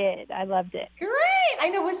 I did. I loved it. Great. I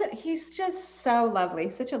know. He's just so lovely.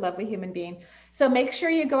 Such a lovely human being. So make sure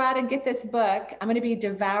you go out and get this book. I'm going to be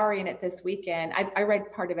devouring it this weekend. I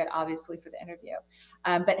read part of it, obviously, for the interview.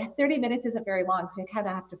 But 30 minutes isn't very long, so you kind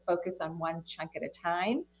of have to focus on one chunk at a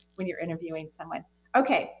time when you're interviewing someone.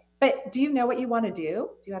 Okay. But do you know what you want to do?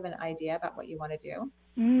 Do you have an idea about what you want to do?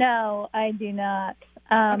 No, I do not.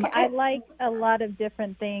 Okay. I like a lot of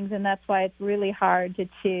different things, and that's why it's really hard to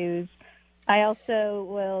choose. I also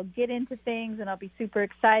will get into things and I'll be super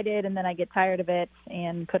excited, and then I get tired of it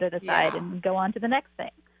and put it aside and go on to the next thing.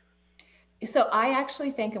 So I actually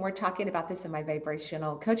think, and we're talking about this in my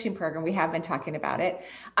vibrational coaching program, we have been talking about it.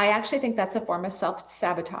 I actually think that's a form of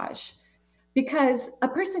self-sabotage, because a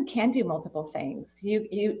person can do multiple things.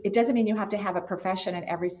 It doesn't mean you have to have a profession in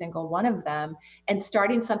every single one of them, and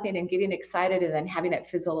starting something and getting excited and then having it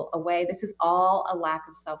fizzle away. This is all a lack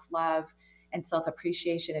of self-love and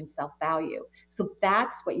self-appreciation and self-value. So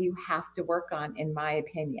that's what you have to work on, in my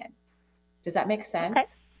opinion. Does that make sense? Okay.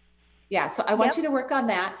 Yeah, so I want you to work on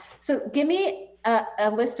that. So give me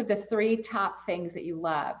a list of the 3 top things that you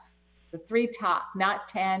love. The 3 top, not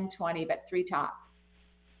 10, 20, but 3 top.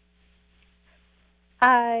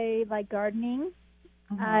 I like gardening.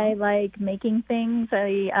 I like making things.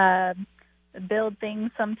 I build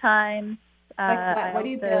things sometimes. What do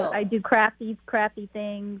you build? I do crafty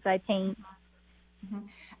things. I paint. Mm-hmm.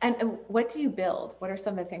 And what do you build? What are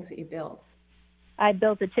some of the things that you build? I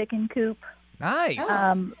built a chicken coop. Nice.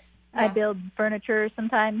 I build furniture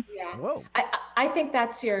sometimes. Yeah. Whoa. I think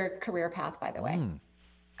that's your career path, by the way.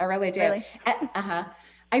 I really do. Really?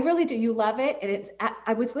 I really do. You love it.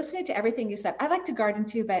 I was listening to everything you said. I like to garden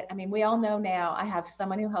too, but I mean, we all know now I have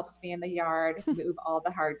someone who helps me in the yard move all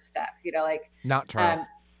the hard stuff, like. Not Charles.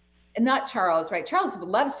 Not Charles, right? Charles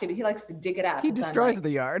loves to, but he likes to dig it up. He destroys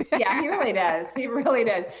the yard. Yeah, he really does. He really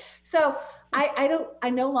does. So I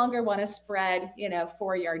no longer want to spread,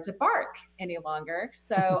 4 yards of bark any longer.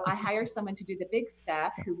 So I hire someone to do the big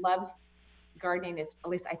stuff who loves gardening, at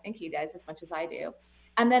least I think he does as much as I do.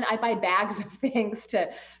 And then I buy bags of things to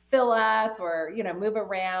fill up or, move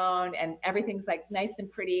around, and everything's like nice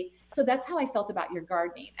and pretty. So that's how I felt about your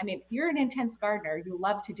gardening. I mean, you're an intense gardener. You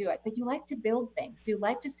love to do it, but you like to build things. You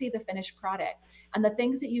like to see the finished product, and the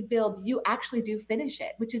things that you build, you actually do finish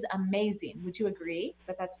it, which is amazing. Would you agree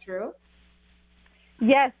that that's true?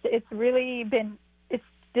 Yes, it's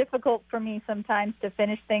difficult for me sometimes to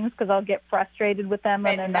finish things because I'll get frustrated with them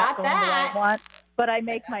when they're not going the way I want, but I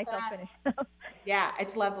make myself finish them. Yeah,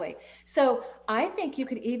 it's lovely. So I think you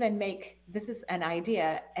could even this is an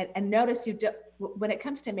idea, and notice when it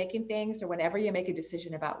comes to making things, or whenever you make a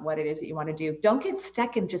decision about what it is that you want to do, don't get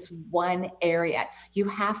stuck in just one area. You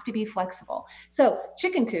have to be flexible. So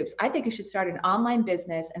chicken coops, I think you should start an online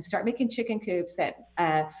business and start making chicken coops that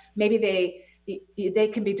maybe they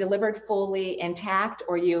can be delivered fully intact,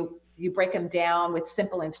 or you break them down with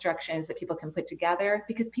simple instructions that people can put together,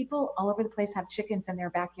 because people all over the place have chickens in their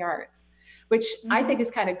backyards, which I think is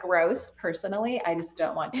kind of gross personally. I just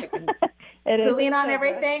don't want chickens pooing on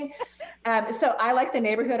everything. So I like the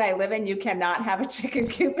neighborhood I live in. You cannot have a chicken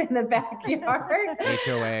coop in the backyard.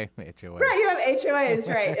 HOA. Right, you have HOAs,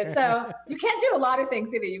 right. And so you can't do a lot of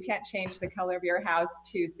things either. You can't change the color of your house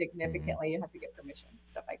too significantly. You have to get permission,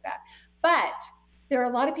 stuff like that. But there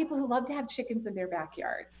are a lot of people who love to have chickens in their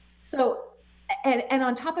backyards. So, and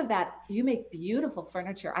on top of that, you make beautiful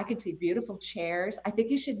furniture. I could see beautiful chairs. I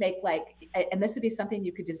think you should make and this would be something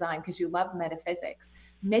you could design because you love metaphysics.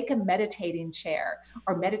 Make a meditating chair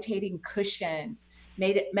or meditating cushions,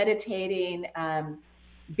 meditating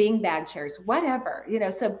beanbag chairs, whatever,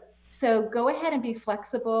 so go ahead and be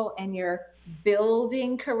flexible in your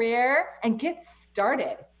building career and get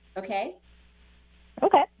started. Okay.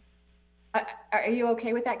 Okay. Are you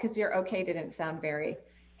okay with that? Because your okay didn't sound very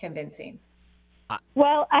convincing.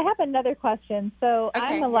 Well, I have another question. So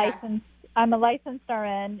okay, I'm a licensed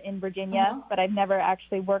RN in Virginia, but I've never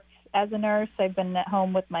actually worked as a nurse. I've been at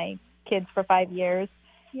home with my kids for 5 years.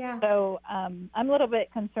 Yeah. So I'm a little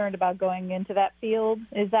bit concerned about going into that field.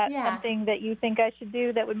 Is that something that you think I should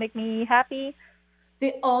do that would make me happy?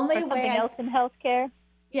 The only way something else in healthcare?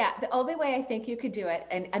 Yeah, the only way I think you could do it,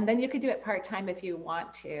 and then you could do it part-time if you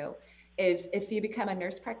want to, is if you become a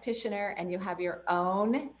nurse practitioner and you have your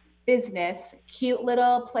own business, cute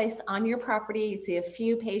little place on your property. You see a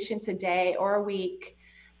few patients a day or a week.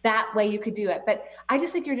 That way you could do it. But I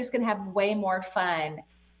just think you're just going to have way more fun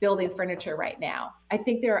building furniture right now. I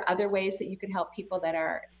think there are other ways that you could help people that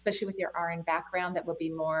are, especially with your RN background, that will be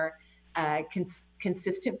more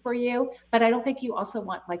consistent for you. But I don't think you also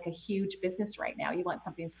want like a huge business right now. You want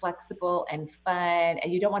something flexible and fun,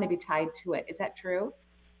 and you don't want to be tied to it. Is that true?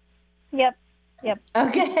 Yep.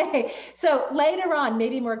 Okay. So later on,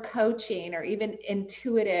 maybe more coaching or even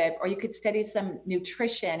intuitive, or you could study some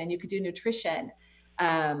nutrition, and you could do nutrition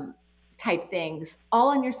type things all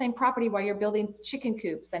on your same property while you're building chicken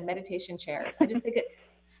coops and meditation chairs. I just think it's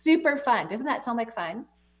super fun. Doesn't that sound like fun?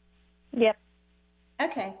 Yep.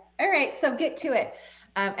 Okay. All right. So get to it.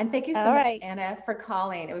 And thank you so much, Anna, for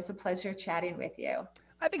calling. It was a pleasure chatting with you.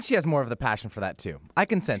 I think she has more of the passion for that too. I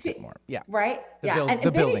can sense it more. Yeah. Right.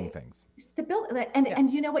 The building things.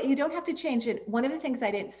 And you know what? You don't have to change it. One of the things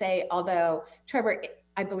I didn't say, although Trevor,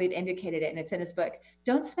 I believe, indicated it, and it's in his book,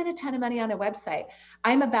 don't spend a ton of money on a website.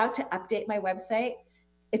 I'm about to update my website.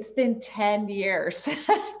 It's been 10 years,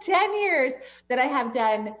 10 years that I have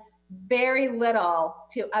done very little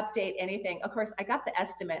to update anything. Of course, I got the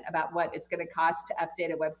estimate about what it's going to cost to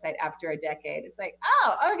update a website after a decade. It's like,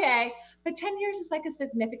 oh, okay. But 10 years is like a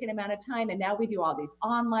significant amount of time. And now we do all these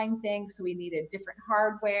online things. So we need a different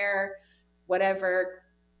hardware, whatever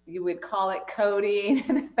you would call it, coding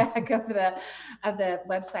in the back of the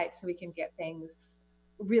website, so we can get things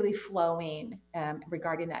really flowing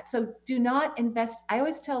regarding that. So do not invest. I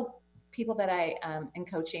always tell people that I in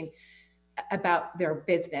coaching about their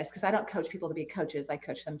business, because I don't coach people to be coaches. I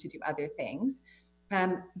coach them to do other things.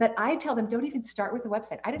 But I tell them, don't even start with a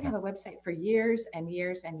website. I didn't have a website for years and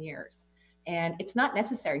years and years. And it's not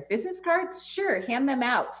necessary. Business cards, sure, hand them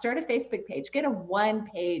out. Start a Facebook page. Get a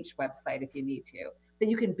one-page website if you need to, that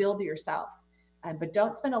you can build yourself. But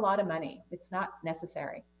don't spend a lot of money. It's not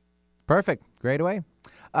necessary. Perfect. Great way.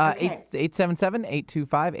 Okay.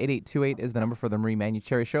 877-825-8828 is the number for the Marie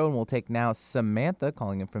Manuchehri Show. And we'll take now Samantha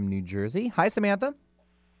calling in from New Jersey. Hi, Samantha.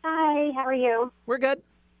 Hi, how are you? We're good.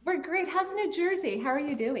 We're great. How's New Jersey? How are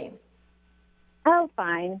you doing? Oh,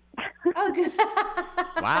 fine. Oh, good.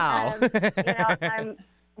 Wow.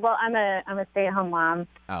 I'm a stay-at-home mom.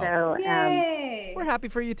 Oh. So Yay. We're happy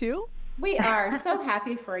for you too. We are so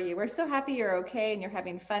happy for you. We're so happy you're okay and you're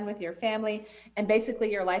having fun with your family. And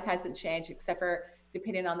basically your life hasn't changed except for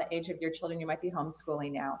depending on the age of your children, you might be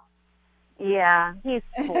homeschooling now. Yeah, he's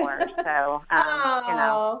 4, so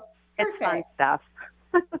it's fun stuff.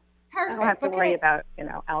 Perfect. I don't have to worry about,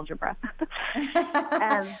 algebra.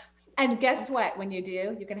 And guess what? When you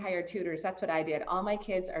do, you can hire tutors. That's what I did. All my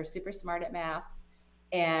kids are super smart at math.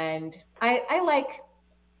 And I like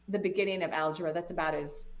the beginning of algebra. That's about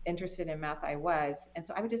as interested in math I was. And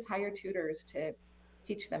so I would just hire tutors to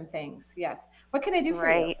teach them things. Yes. What can I do for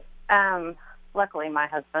you? Right. Luckily, my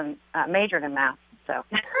husband majored in math. So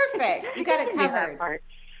perfect. You got it covered. That part.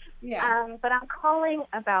 Yeah. But I'm calling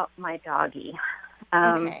about my doggie.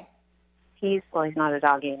 Okay. He's not a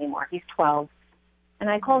doggie anymore. He's 12. And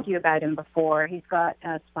I called you about him before. He's got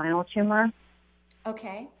a spinal tumor.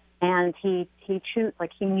 Okay. And he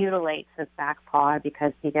mutilates his back paw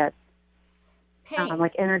because he gets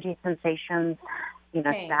like energy sensations,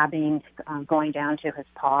 pain. stabbing going down to his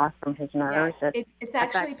paw from his nerves. Yeah. It's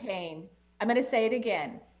actually pain. I'm going to say it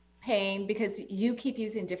again. Pain, because you keep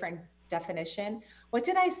using different definition. What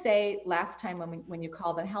did I say last time when you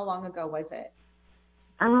called, and how long ago was it?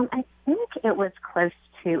 I think it was close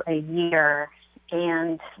to a year.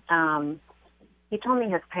 And he told me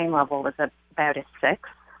his pain level was about a 6,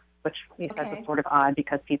 which he says is sort of odd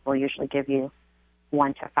because people usually give you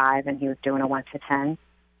 1 to 5, and he was doing a 1 to 10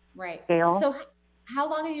 scale. So how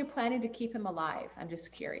long are you planning to keep him alive? I'm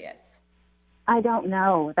just curious. I don't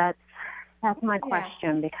know. That's my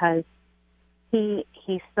question, because he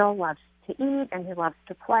still loves to eat, and he loves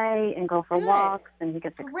to play and go for walks, and he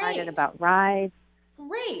gets excited about rides.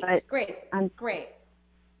 Great.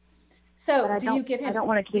 So do you give him... I don't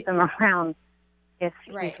want to keep him around if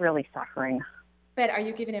he's really suffering. But are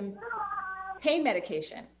you giving him pain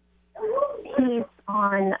medication? He's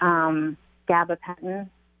on gabapentin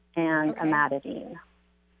and amantadine.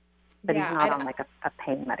 But he's not on a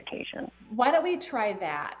pain medication. Why don't we try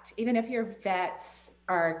that? Even if your vets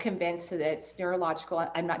are convinced that it's neurological,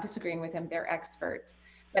 I'm not disagreeing with them, they're experts.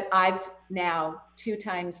 But I've now 2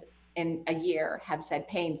 times in a year have said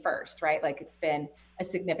pain first, right? Like it's been a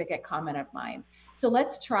significant comment of mine. So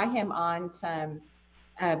let's try him on some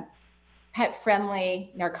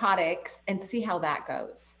pet-friendly narcotics and see how that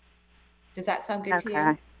goes. Does that sound good to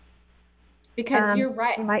you? Because you're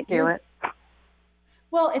right. You might do it.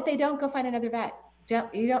 Well, if they don't, go find another vet.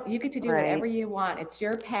 You get to do whatever you want. It's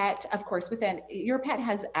your pet, of course. Your pet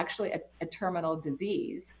has actually a terminal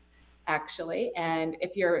disease, actually, and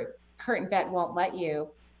if your current vet won't let you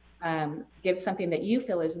give something that you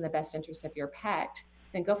feel is in the best interest of your pet,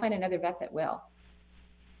 then go find another vet that will.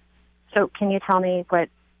 So, can you tell me how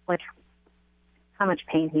much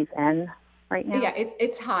pain he's in right now? Yeah,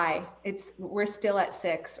 it's high. We're still at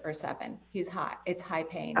 6 or 7. He's high. It's high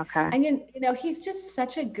pain. Okay. And he's just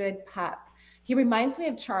such a good pup. He reminds me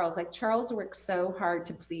of Charles. Like Charles works so hard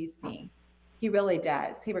to please me. He really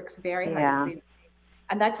does. He works very hard to please me.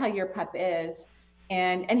 And that's how your pup is.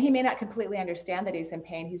 And he may not completely understand that he's in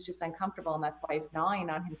pain. He's just uncomfortable, and that's why he's gnawing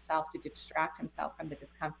on himself to distract himself from the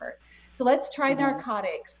discomfort. So let's try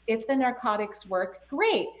narcotics. If the narcotics work,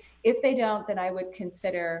 great. If they don't, then I would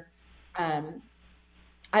consider. Have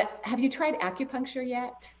you tried acupuncture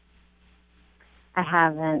yet? I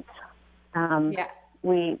haven't.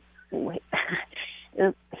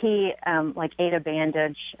 He ate a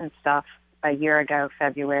bandage and stuff a year ago,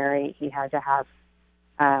 February. He had to have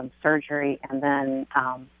surgery, and then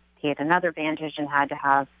he had another bandage and had to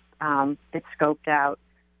have it scoped out,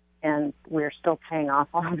 and we're still paying off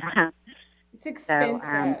all of that. It's expensive.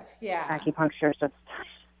 So, acupuncture is just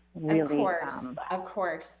really... Of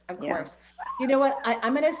course. You know what?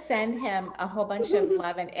 I'm going to send him a whole bunch of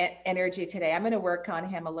love and energy today. I'm going to work on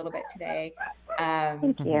him a little bit today.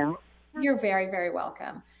 Thank you. You're very, very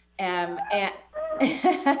welcome. And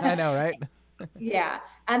I know, right? Yeah.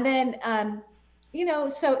 And then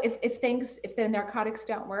So if the narcotics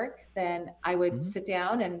don't work, then I would sit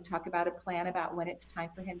down and talk about a plan about when it's time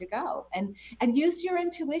for him to go, and use your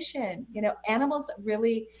intuition. Animals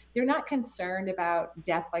really, they're not concerned about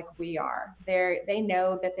death like we are. They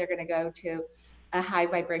know that they're going to go to a high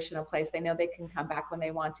vibrational place. They know they can come back when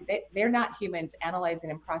they want to. They're not humans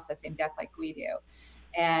analyzing and processing death like we do.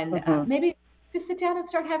 And maybe just sit down and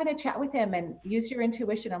start having a chat with him and use your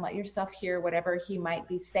intuition and let yourself hear whatever he might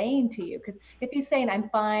be saying to you. Because if he's saying, I'm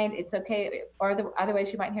fine, it's okay, or the other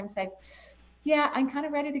ways you might hear him say, yeah, I'm kind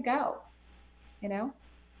of ready to go,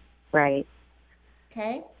 Right.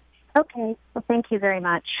 Okay. Okay. Well, thank you very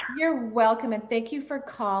much. You're welcome. And thank you for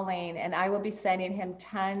calling. And I will be sending him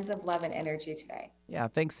tons of love and energy today. Yeah.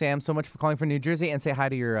 Thanks, Sam, so much for calling from New Jersey. And say hi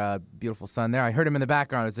to your beautiful son there. I heard him in the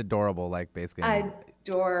background. It was adorable, basically.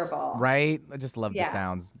 Adorable. Right? I just love the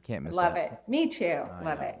sounds. Can't miss Love that. it. Me too.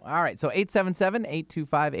 Love it. All right. So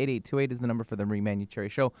 877-825-8828 is the number for the Marie Manuchehri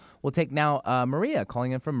Show. We'll take now Maria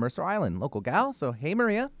calling in from Mercer Island, local gal. So, hey,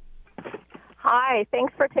 Maria. Hi.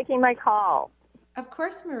 Thanks for taking my call. Of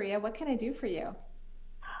course, Maria. What can I do for you?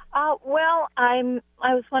 Well, I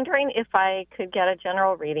was wondering if I could get a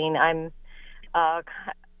general reading. I'm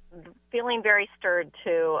feeling very stirred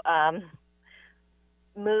to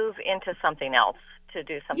move into something else, to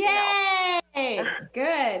do something else. Yay!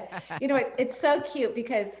 Good. It's so cute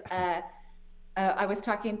because I was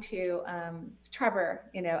talking to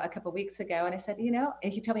Trevor, a couple weeks ago, and I said,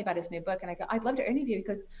 and he told me about his new book, and I go, I'd love to interview you. He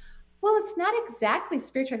goes, well, it's not exactly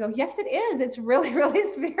spiritual. I go, yes, it is. It's really,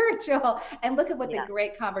 really spiritual. And look at what the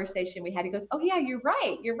great conversation we had. He goes, oh, yeah, you're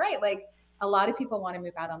right. You're right. Like, a lot of people want to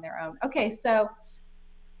move out on their own. Okay, so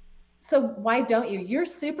why don't you? You're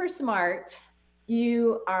super smart.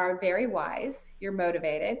 You are very wise. You're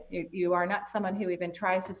motivated. You are not someone who even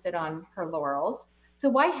tries to sit on her laurels. So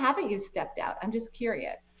why haven't you stepped out? I'm just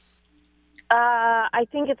curious. I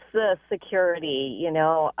think it's the security,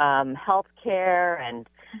 healthcare and,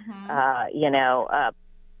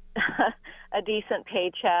 a decent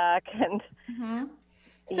paycheck and,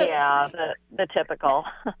 the typical.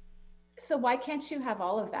 So why can't you have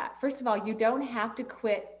all of that? First of all, you don't have to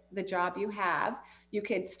quit the job you have. You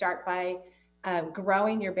could start by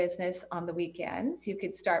growing your business on the weekends. You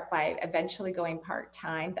could start by eventually going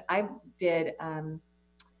part-time. I did,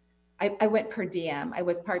 I went per diem. I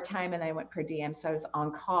was part-time and then I went per diem. So I was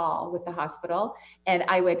on call with the hospital, and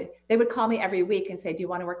they would call me every week and say, do you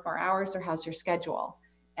want to work more hours, or how's your schedule?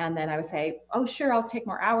 And then I would say, oh, sure, I'll take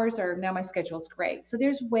more hours, or no, my schedule's great. So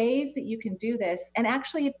there's ways that you can do this. And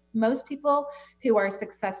actually, most people who are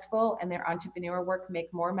successful in their entrepreneur work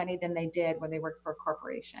make more money than they did when they worked for a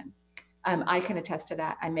corporation. I can attest to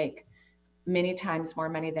that. I make many times more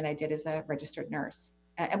money than I did as a registered nurse,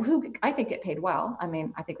 who I think get paid well. I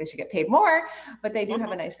mean, I think they should get paid more, but they do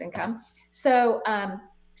have a nice income. So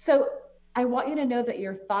I want you to know that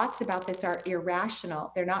your thoughts about this are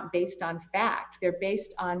irrational. They're not based on fact. They're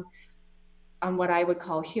based on what I would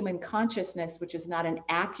call human consciousness, which is not an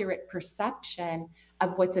accurate perception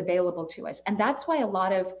of what's available to us. And that's why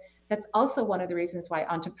that's also one of the reasons why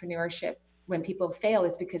entrepreneurship, when people fail,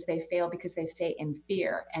 is because they fail because they stay in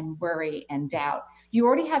fear and worry and doubt. You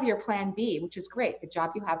already have your plan B, which is great, the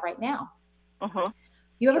job you have right now.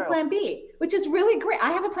 You have a plan B, which is really great.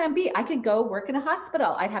 I have a plan B. I could go work in a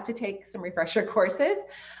hospital. I'd have to take some refresher courses,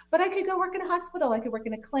 but I could go work in a hospital. I could work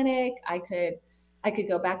in a clinic. I could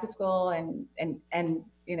go back to school and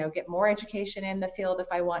get more education in the field if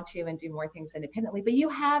I want to, and do more things independently. But you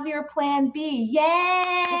have your plan B.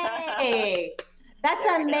 Yay! That's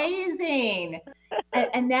amazing.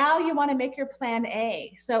 And now you want to make your plan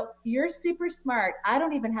A. So you're super smart. I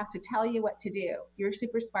don't even have to tell you what to do. You're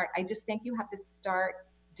super smart. I just think you have to start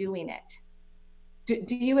doing it.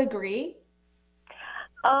 Do you agree?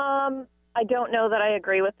 I don't know that I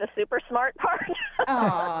agree with the super smart part.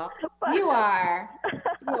 Oh, you are.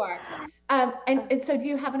 You are. And so do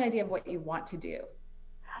you have an idea of what you want to do?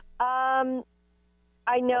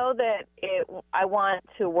 I know that I want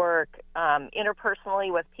to work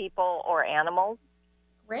interpersonally with people or animals.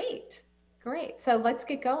 Great. So let's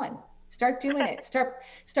get going. Start doing it. Start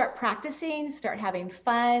practicing, start having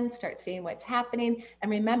fun, start seeing what's happening.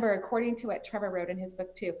 And remember, according to what Trevor wrote in his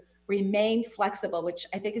book too, remain flexible, which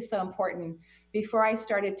I think is so important. Before I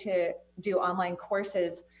started to do online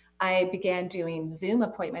courses, I began doing Zoom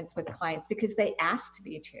appointments with clients because they asked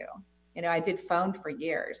me to. I did phone for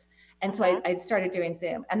years. And so I started doing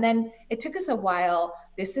Zoom. And then it took us a while.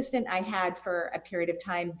 The assistant I had for a period of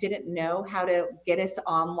time didn't know how to get us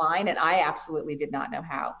online, and I absolutely did not know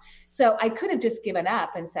how. So I could have just given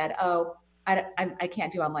up and said, oh, I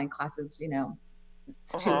can't do online classes,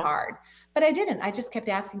 it's too hard. But I didn't. I just kept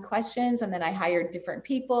asking questions, and then I hired different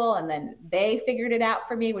people, and then they figured it out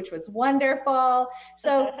for me, which was wonderful.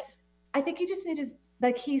 So I think you just need to,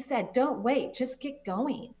 like he said, don't wait, just get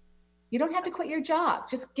going. You don't have to quit your job,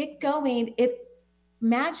 just get going.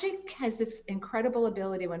 Magic has this incredible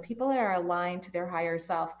ability when people are aligned to their higher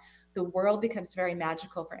self, the world becomes very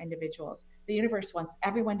magical for individuals. The universe wants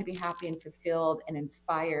everyone to be happy and fulfilled and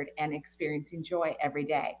inspired and experiencing joy every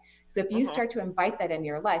day. So if you start to invite that in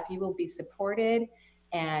your life, you will be supported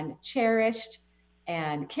and cherished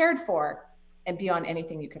and cared for and beyond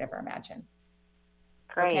anything you could ever imagine.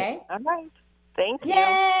 Great. Okay? All right. Thank you.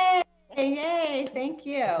 Yay! Yay! Thank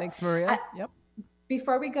you. Thanks, Maria. Yep.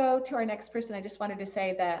 Before we go to our next person, I just wanted to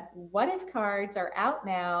say that What If cards are out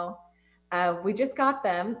now. We just got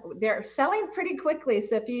them. They're selling pretty quickly.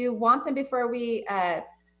 So if you want them before we,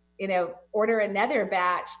 order another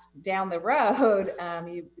batch down the road,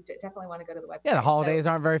 you definitely want to go to the website. Yeah, the holidays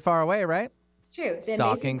aren't very far away, right? It's true. The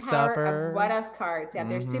Stocking amazing power stuffers. of What If cards. Yeah,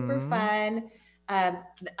 they're super fun.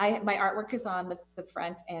 My artwork is on the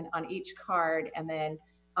front and on each card, and then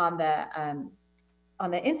on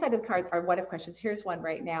the inside of the card are what if questions. Here's one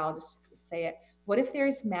right now. I'll just say it. What if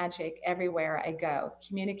there's magic everywhere I go,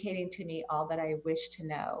 communicating to me all that I wish to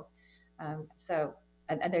know?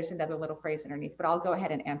 And there's another little phrase underneath, but I'll go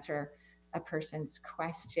ahead and answer a person's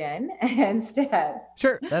question instead.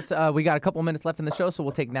 Sure. That's we got a couple minutes left in the show, so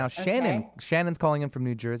we'll take now Shannon. Okay. Shannon's calling in from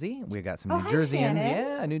New Jersey. We got some New hi, Jerseyans.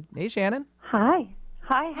 Shannon. Yeah. Hey, Shannon. Hi,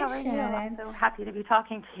 how Hi, are Shannon. you? I'm so happy to be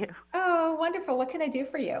talking to you. Oh, wonderful. What can I do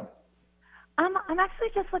for you? I'm actually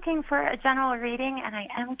just looking for a general reading, and I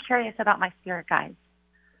am curious about my spirit guides.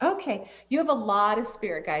 Okay. You have a lot of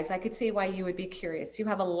spirit guides. I could see why you would be curious. You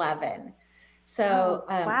have 11. So,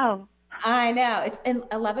 wow. I know. And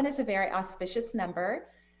 11 is a very auspicious number.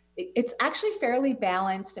 It's actually fairly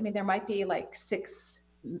balanced. I mean, there might be like 6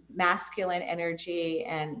 masculine energy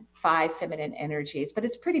and 5 feminine energies, but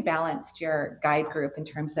it's pretty balanced, your guide group, in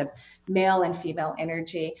terms of male and female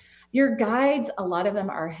energy. Your guides, a lot of them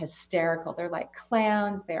are hysterical. They're like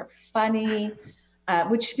clowns. They're funny,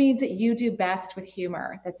 which means that you do best with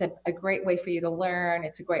humor. That's a great way for you to learn.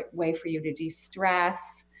 It's a great way for you to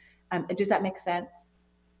de-stress. Does that make sense?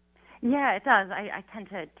 Yeah, it does. I tend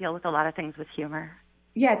to deal with a lot of things with humor.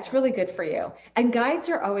 Yeah, it's really good for you. And guides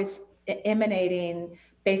are always emanating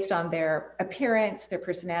based on their appearance, their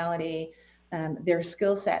personality, their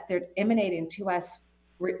skill set. They're emanating to us,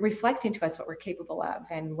 reflecting to us what we're capable of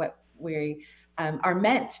and what we are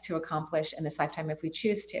meant to accomplish in this lifetime if we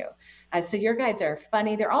choose to. So your guides are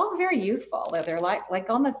funny. They're all very youthful. They're like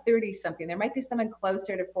on the 30-something. There might be someone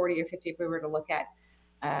closer to 40 or 50 if we were to look at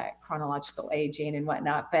chronological aging and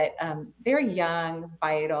whatnot, but very young,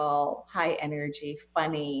 vital, high energy,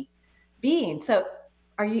 funny beings. So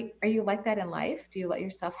are you like that in life? Do you let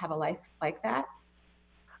yourself have a life like that?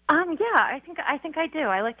 Yeah, I think I do.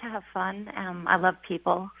 I like to have fun. I love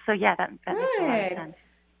people. So yeah, that makes a lot of sense.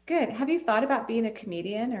 Good. Have you thought about being a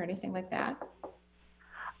comedian or anything like that?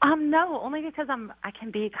 No, only because I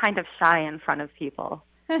can be kind of shy in front of people.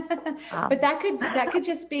 But that could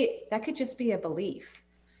just be a belief,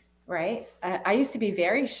 right? I used to be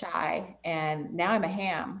very shy, and now I'm a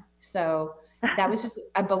ham. So that was just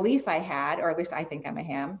a belief I had, or at least I think I'm a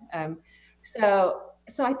ham. So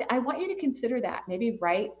I want you to consider that. Maybe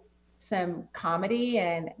write some comedy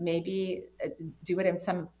and maybe do it in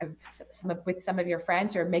with some of your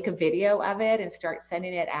friends, or make a video of it and start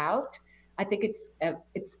sending it out. I think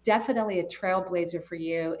it's definitely a trailblazer for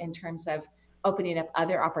you in terms of opening up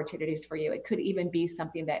other opportunities for you. It could even be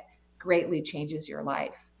something that greatly changes your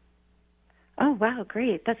life. Oh, wow.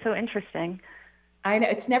 Great. That's so interesting. I know.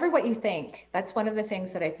 It's never what you think. That's one of the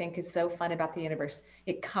things that I think is so fun about the universe.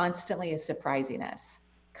 It constantly is surprising us.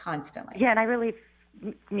 Constantly. Yeah. And I really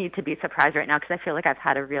need to be surprised right now, because I feel like I've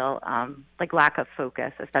had a real lack of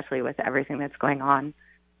focus, especially with everything that's going on.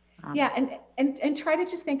 Yeah. And try to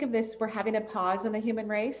just think of this. We're having a pause in the human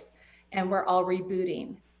race, and we're all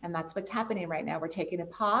rebooting. And that's what's happening right now. We're taking a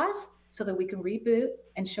pause so that we can reboot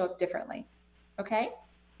and show up differently. Okay?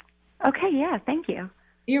 Okay. Yeah. Thank you.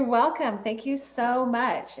 You're welcome. Thank you so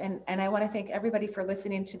much. And I want to thank everybody for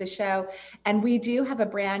listening to the show. And we do have a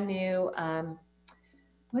brand new,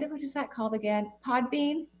 what is that called again?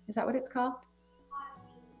 Podbean? Is that what it's called?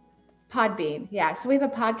 Podbean. Yeah. So we have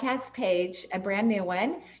a podcast page, a brand new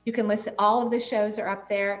one. You can listen. All of the shows are up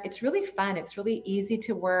there. It's really fun. It's really easy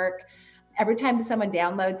to work. Every time someone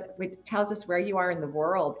downloads, it tells us where you are in the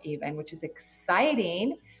world even, which is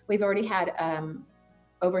exciting. We've already had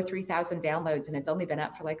over 3,000 downloads, and it's only been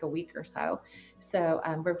up for like a week or so. So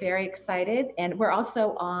we're very excited. And we're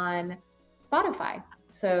also on Spotify.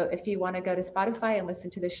 So if you want to go to Spotify and listen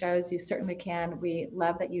to the shows, you certainly can. We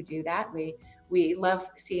love that you do that. We love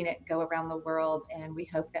seeing it go around the world, and we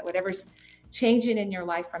hope that whatever's changing in your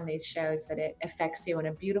life from these shows, that it affects you in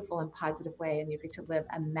a beautiful and positive way, and you get to live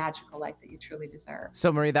a magical life that you truly deserve.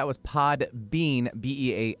 So, Marie, that was Podbean,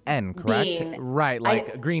 B-E-A-N, correct? Bean. Right,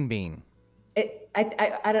 like a green bean.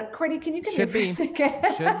 I don't, Courtney, can you give Should me a be.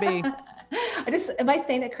 second? Should be. Am I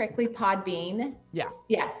saying it correctly? Podbean? Yeah.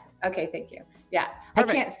 Yes. Okay, thank you. Yeah.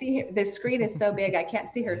 Perfect. I can't see her. The screen is so big, I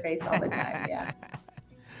can't see her face all the time. Yeah.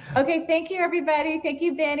 Okay, thank you, everybody. Thank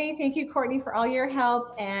you, Benny. Thank you, Courtney, for all your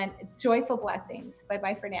help, and joyful blessings.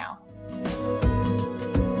 Bye-bye for now.